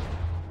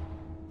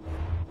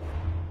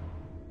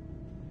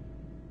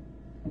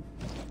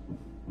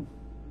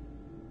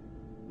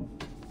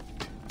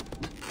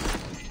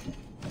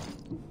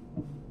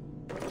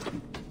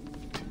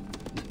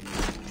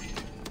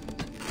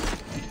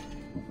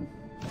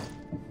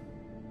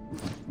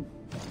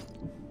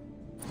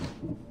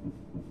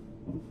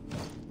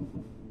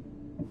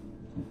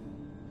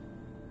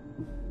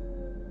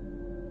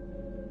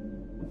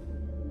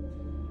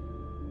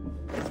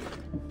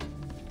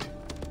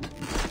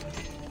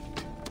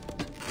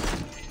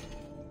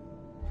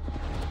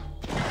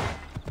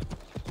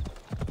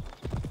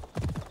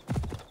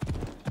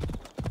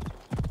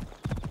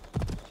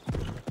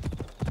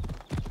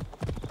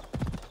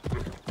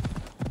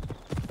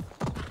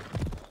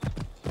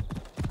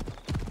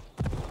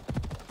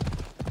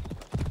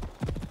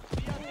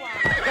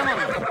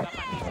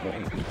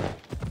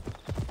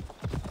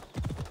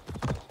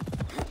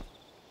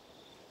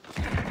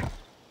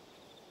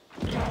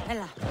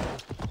 Ella.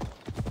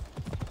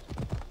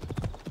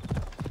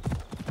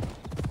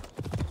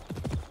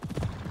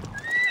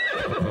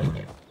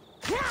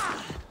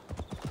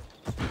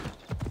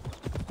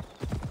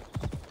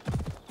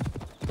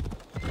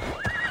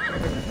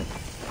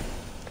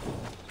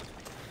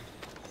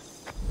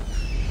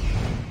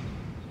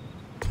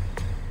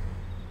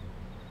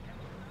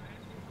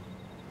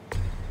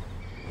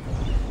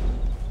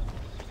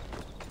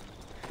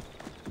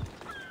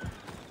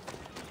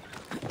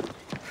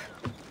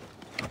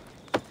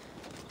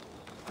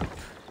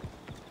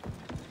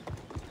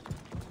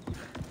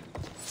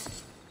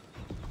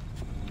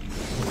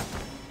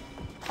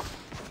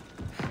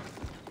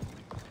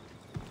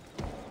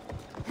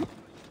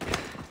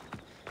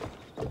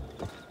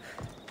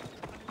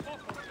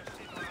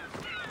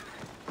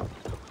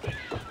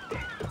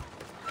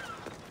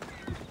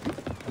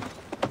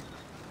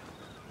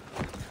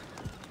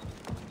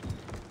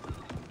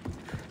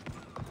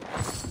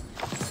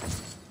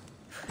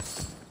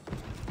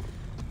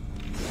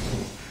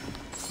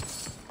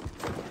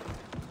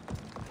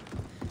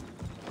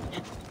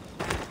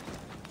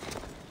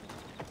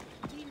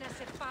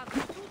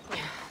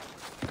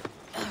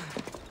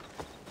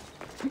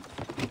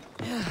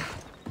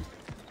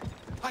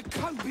 I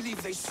can't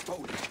believe they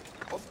stole it.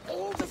 Of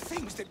all the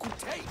things they could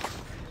take.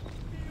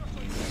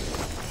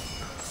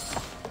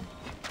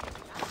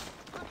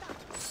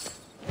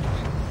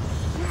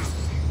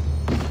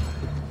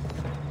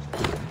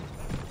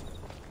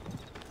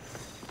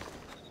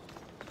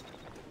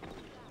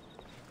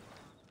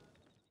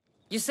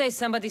 You say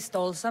somebody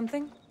stole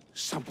something?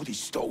 Somebody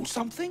stole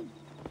something?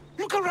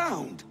 Look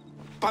around.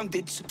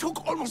 Bandits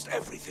took almost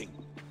everything.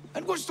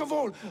 And worst of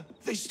all,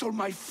 they stole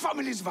my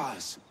family's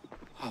vase.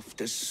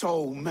 After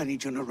so many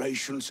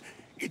generations,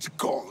 it's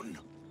gone.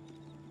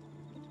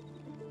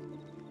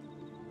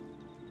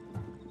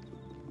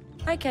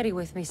 I carry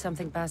with me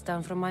something passed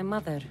down from my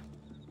mother.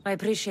 I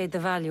appreciate the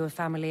value of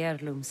family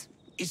heirlooms.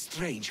 It's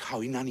strange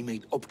how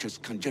inanimate objects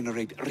can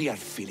generate real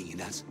feeling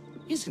in us,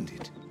 isn't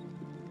it?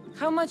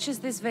 How much is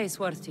this vase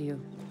worth to you?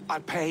 I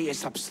pay a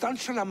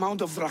substantial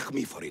amount of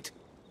drachmi for it.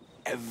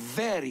 A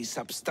very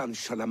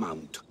substantial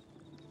amount.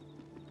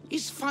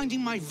 Is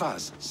finding my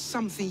vase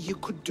something you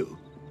could do?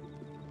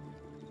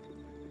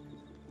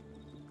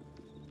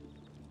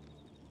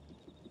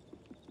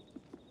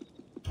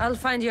 I'll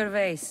find your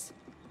vase,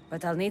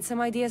 but I'll need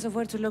some ideas of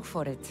where to look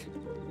for it.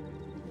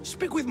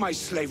 Speak with my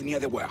slave near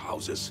the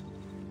warehouses.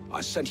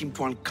 I sent him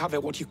to uncover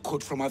what he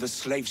could from other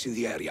slaves in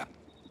the area.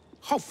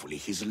 Hopefully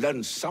he's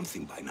learned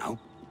something by now.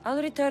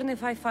 I'll return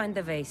if I find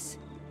the vase.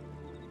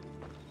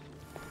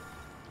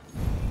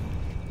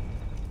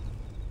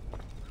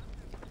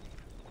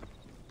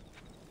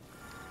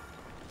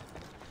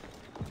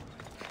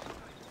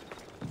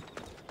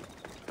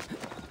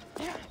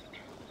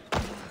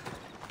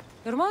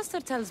 Your master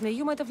tells me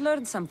you might have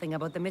learned something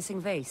about the missing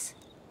vase.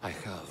 I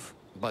have,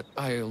 but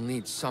I'll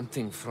need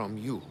something from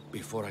you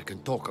before I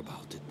can talk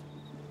about it.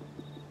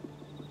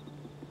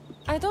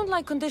 I don't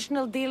like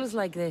conditional deals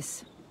like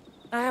this.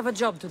 I have a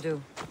job to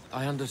do.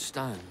 I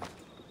understand.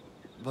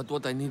 But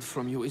what I need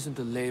from you isn't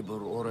a labor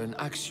or an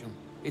action.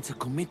 It's a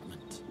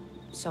commitment.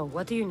 So,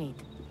 what do you need?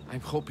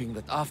 I'm hoping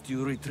that after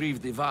you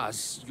retrieve the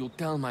vase, you'll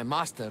tell my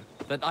master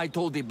that I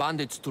told the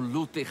bandits to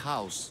loot the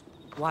house.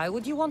 Why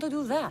would you want to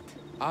do that?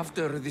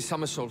 After the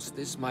summer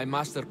solstice, my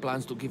master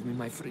plans to give me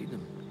my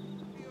freedom.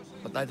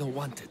 But I don't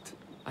want it.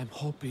 I'm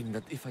hoping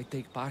that if I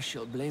take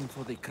partial blame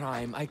for the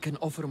crime, I can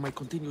offer my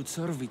continued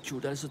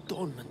servitude as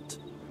atonement.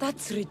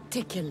 That's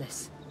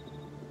ridiculous.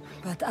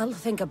 But I'll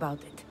think about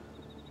it.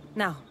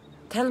 Now,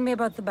 tell me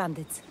about the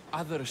bandits.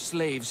 Other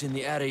slaves in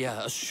the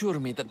area assure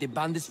me that the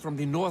bandits from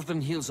the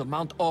northern hills of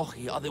Mount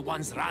Ochi are the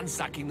ones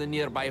ransacking the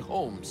nearby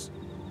homes.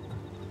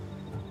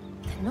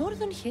 The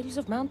northern hills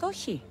of Mount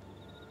Ochi?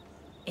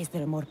 Is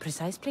there a more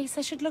precise place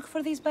I should look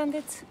for these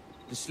bandits?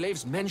 The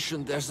slaves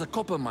mentioned there's a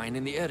copper mine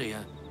in the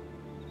area.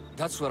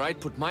 That's where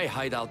I'd put my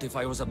hideout if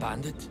I was a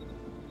bandit.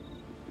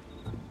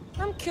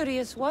 I'm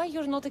curious why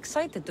you're not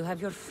excited to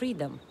have your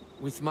freedom.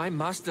 With my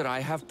master, I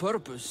have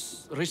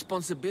purpose,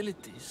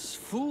 responsibilities,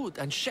 food,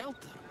 and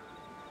shelter.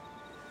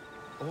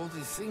 All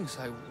the things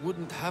I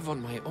wouldn't have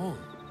on my own.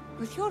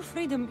 With your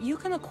freedom, you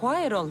can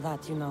acquire all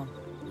that, you know.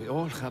 We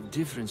all have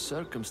different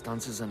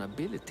circumstances and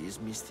abilities,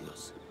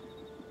 Mistios.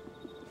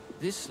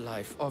 This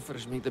life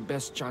offers me the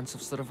best chance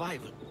of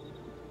survival.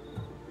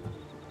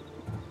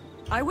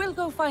 I will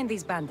go find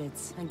these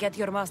bandits and get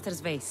your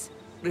master's vase.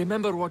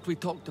 Remember what we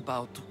talked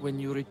about when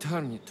you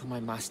return it to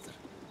my master.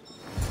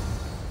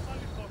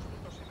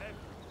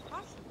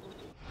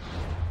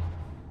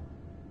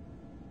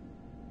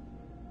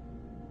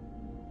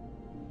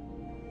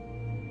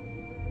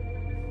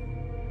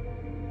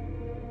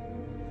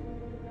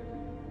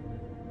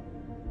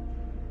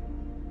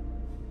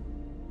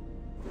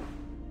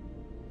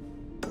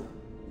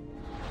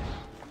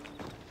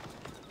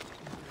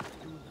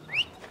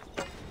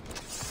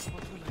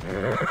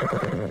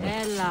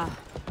 Ella.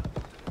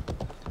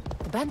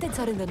 The bandits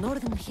are in the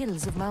northern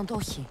hills of Mount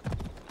Ochi.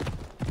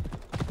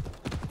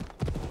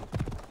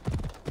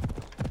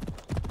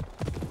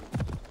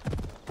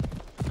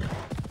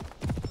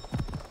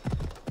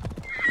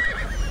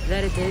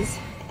 There it is,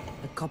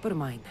 the copper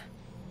mine.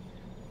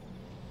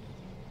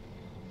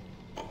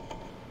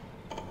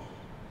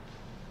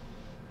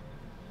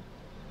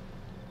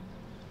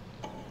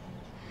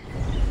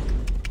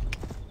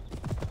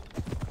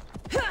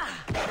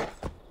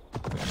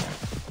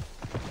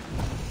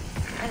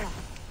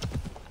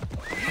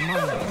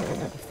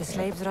 If the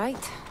slave's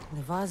right,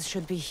 the vase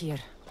should be here.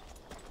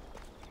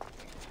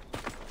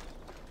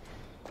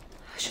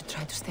 I should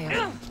try to stay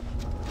alone.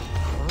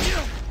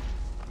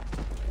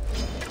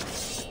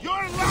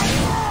 You're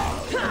lying!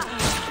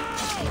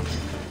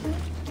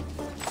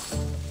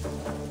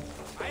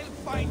 I'll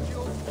find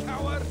you,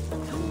 coward!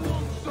 You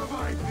won't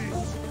survive this!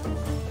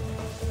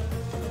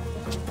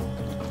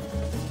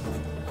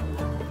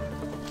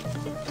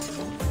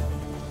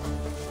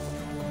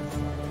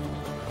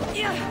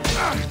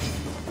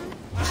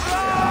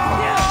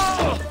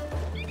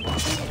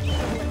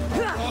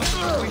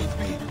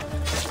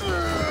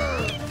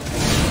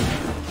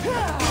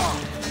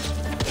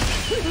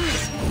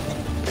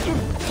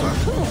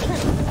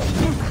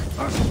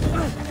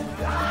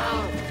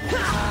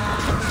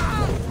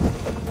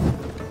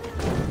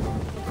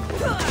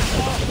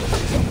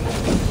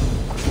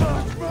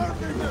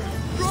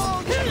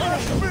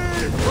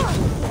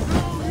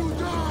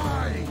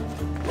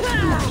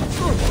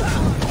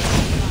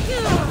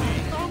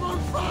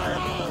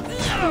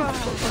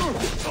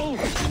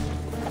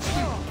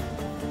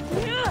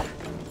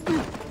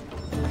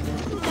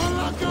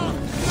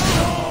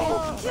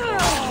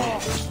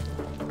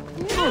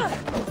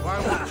 Why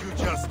won't you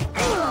just...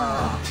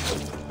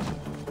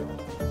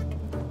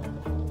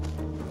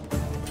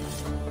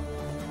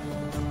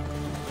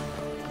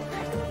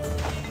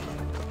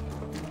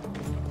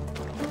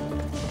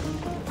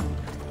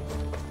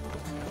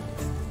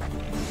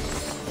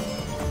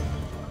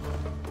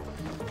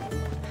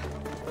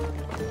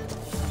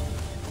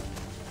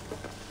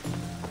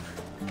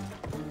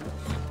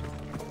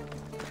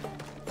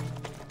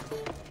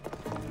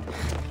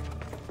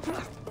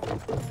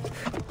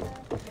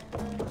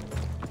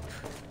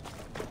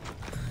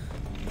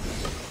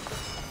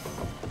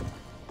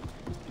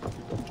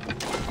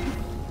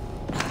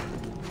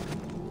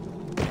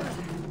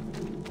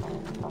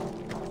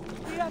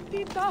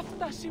 Γιατί τα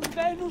αυτά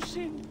συμβαίνουν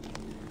συν.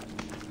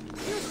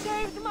 You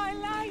saved my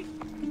life.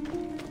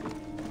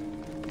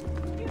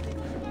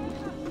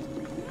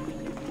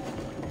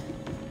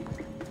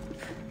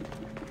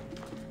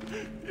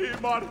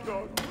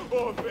 Ημάρτον,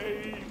 ο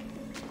Θεοί.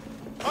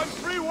 I'm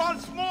free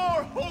once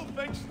more, all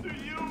thanks to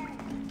you!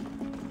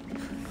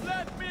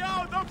 Let me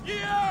out of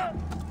here!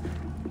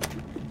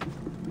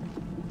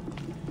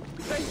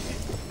 Thank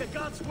you. The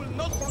gods will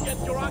not forget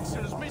your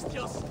actions,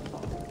 Mistios!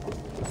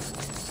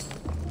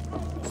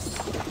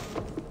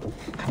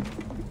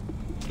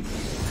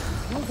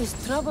 All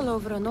this trouble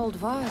over an old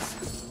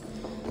vase.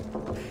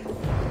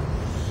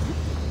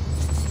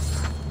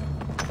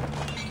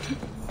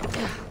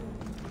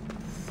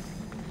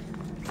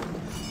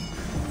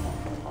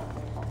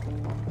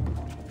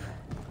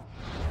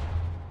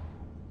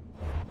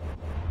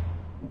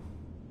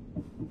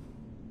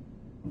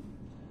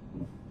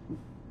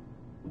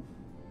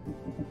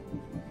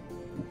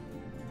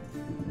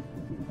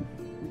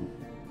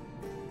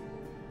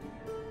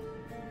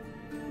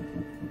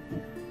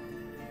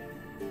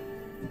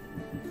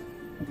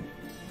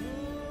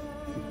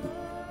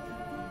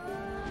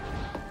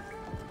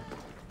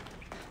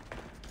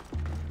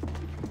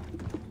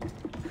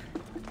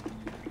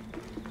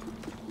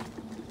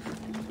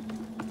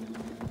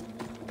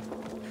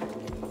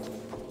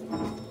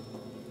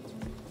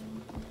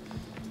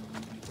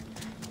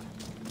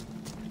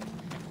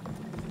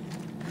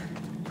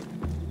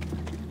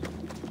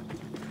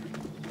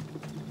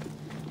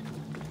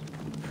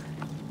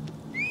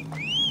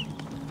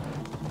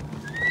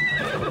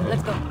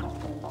 Let's go.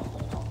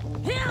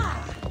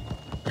 Yeah!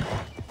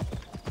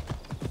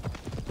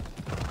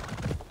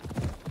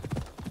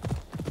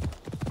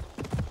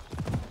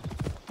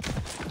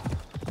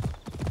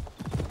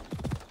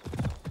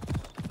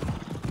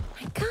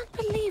 I can't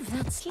believe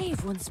that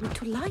slave wants me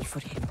to lie for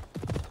him.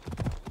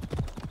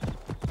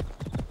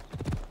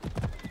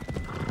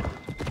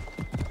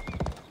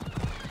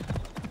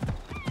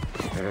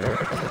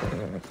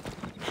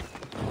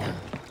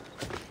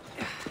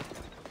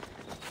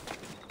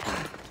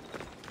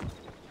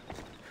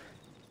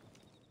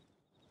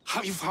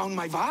 Have you found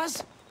my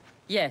vase?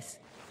 Yes.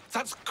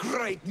 That's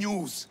great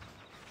news.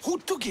 Who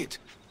took it?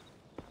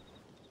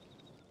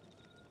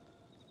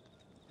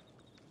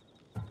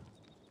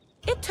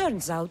 It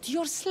turns out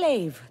your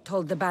slave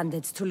told the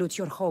bandits to loot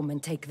your home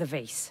and take the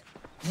vase.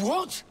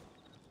 What?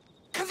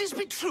 Can this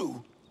be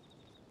true?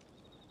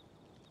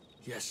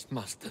 Yes,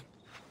 Master.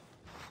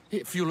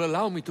 If you'll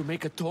allow me to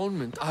make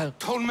atonement, I'll...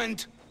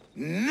 Atonement?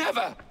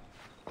 Never!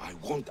 I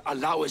won't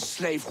allow a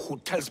slave who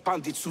tells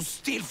bandits to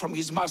steal from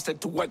his master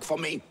to work for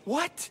me.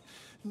 What?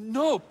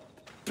 No!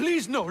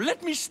 Please, no!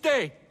 Let me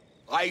stay!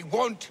 I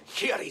won't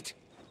hear it!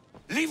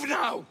 Leave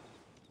now!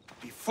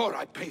 Before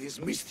I pay these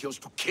Mistios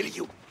to kill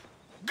you!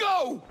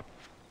 Go!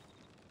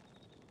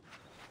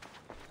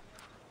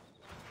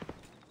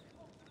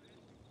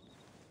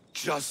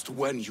 Just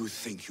when you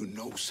think you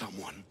know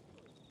someone.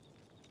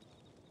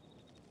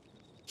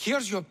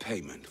 Here's your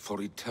payment for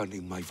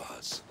returning my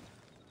vase.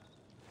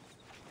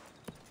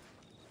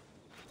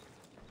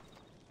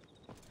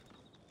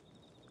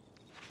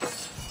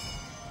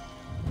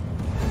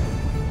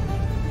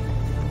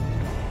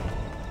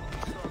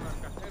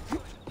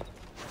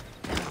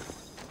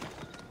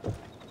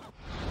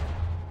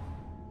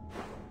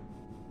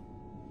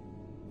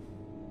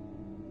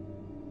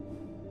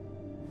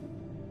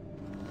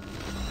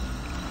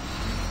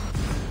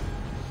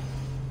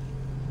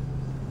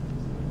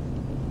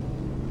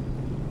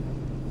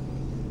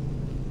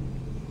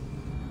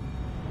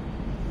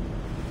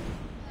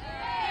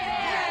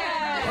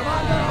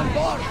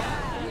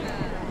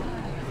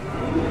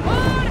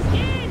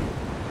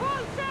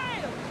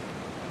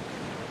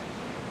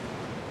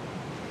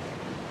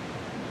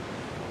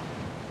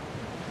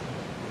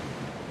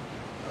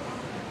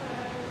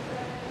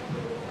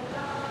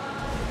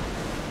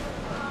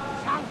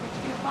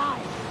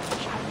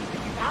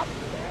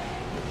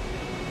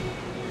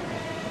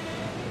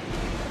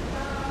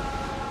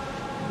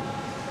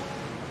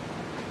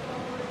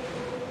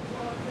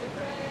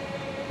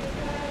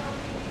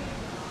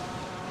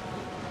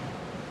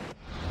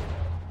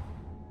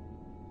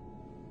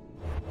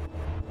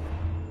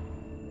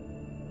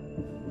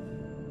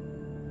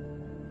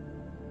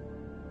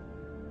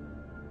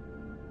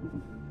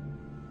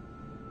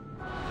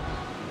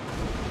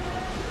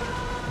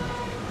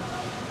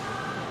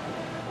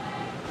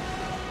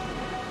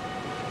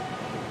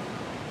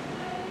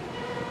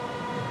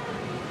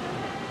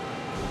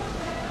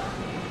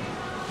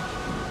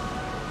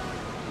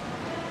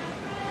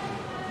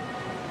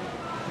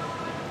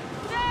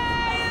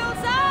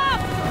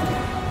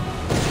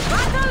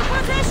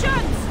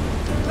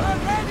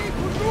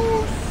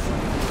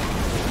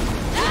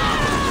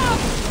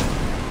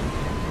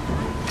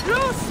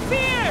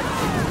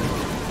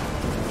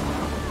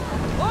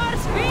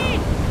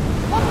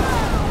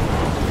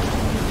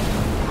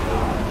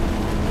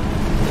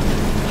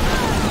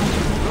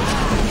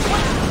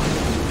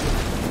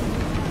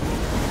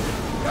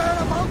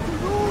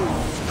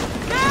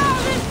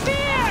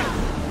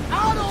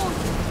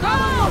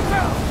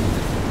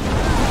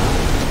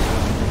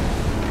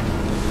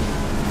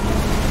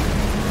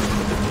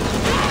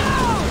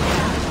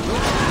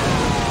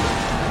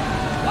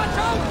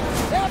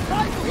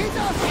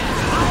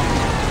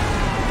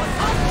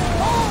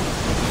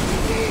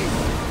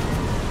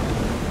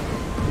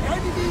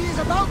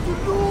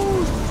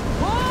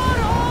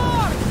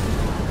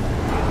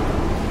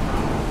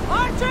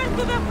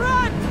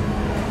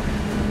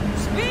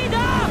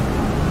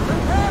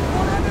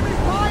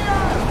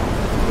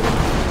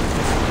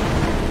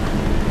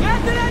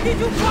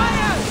 to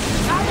fire!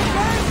 Now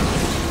again!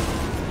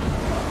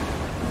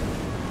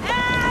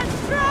 And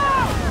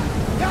throw!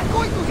 They're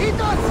going to hit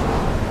us!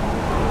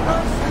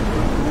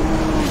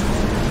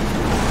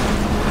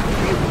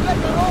 Let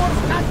the oars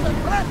catch the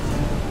threats!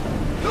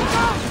 Look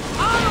out!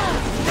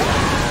 Arrows!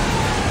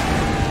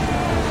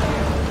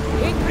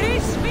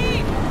 Increase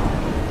speed!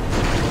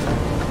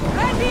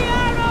 Ready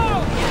arrow!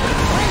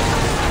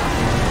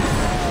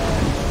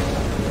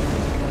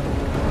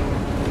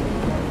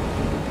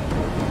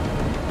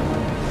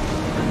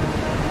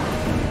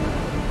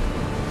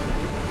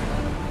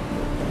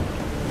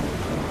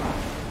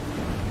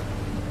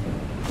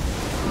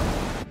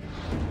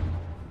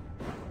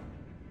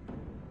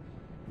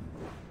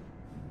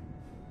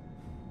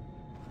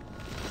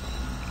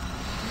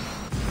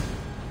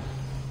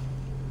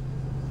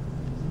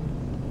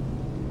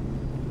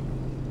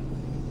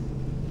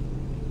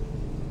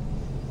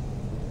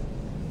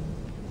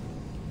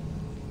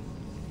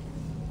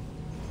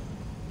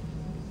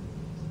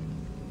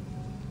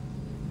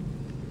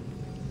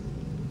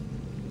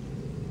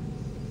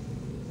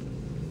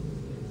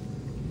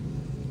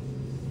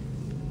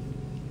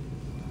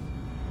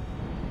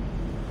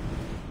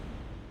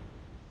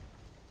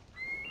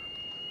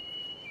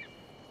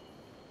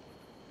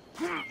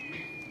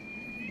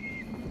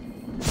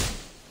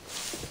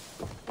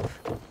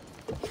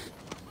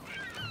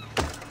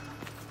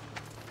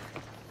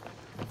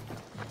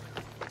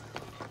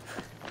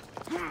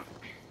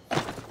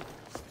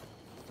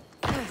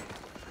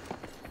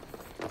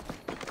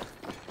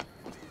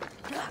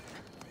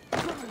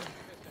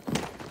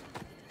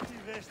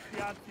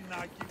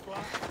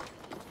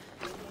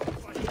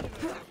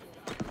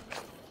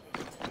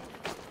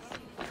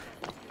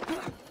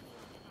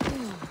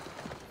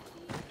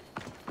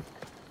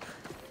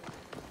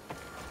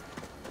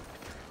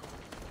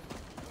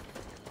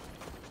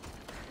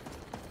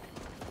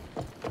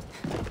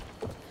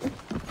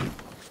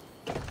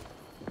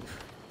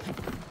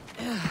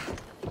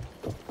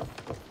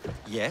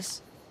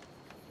 Yes?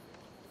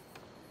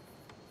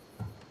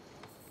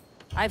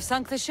 I've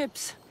sunk the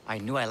ships. I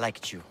knew I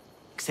liked you.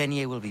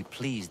 Xenia will be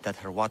pleased that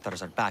her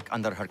waters are back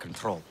under her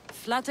control.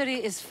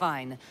 Flattery is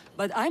fine,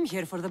 but I'm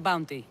here for the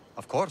bounty.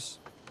 Of course.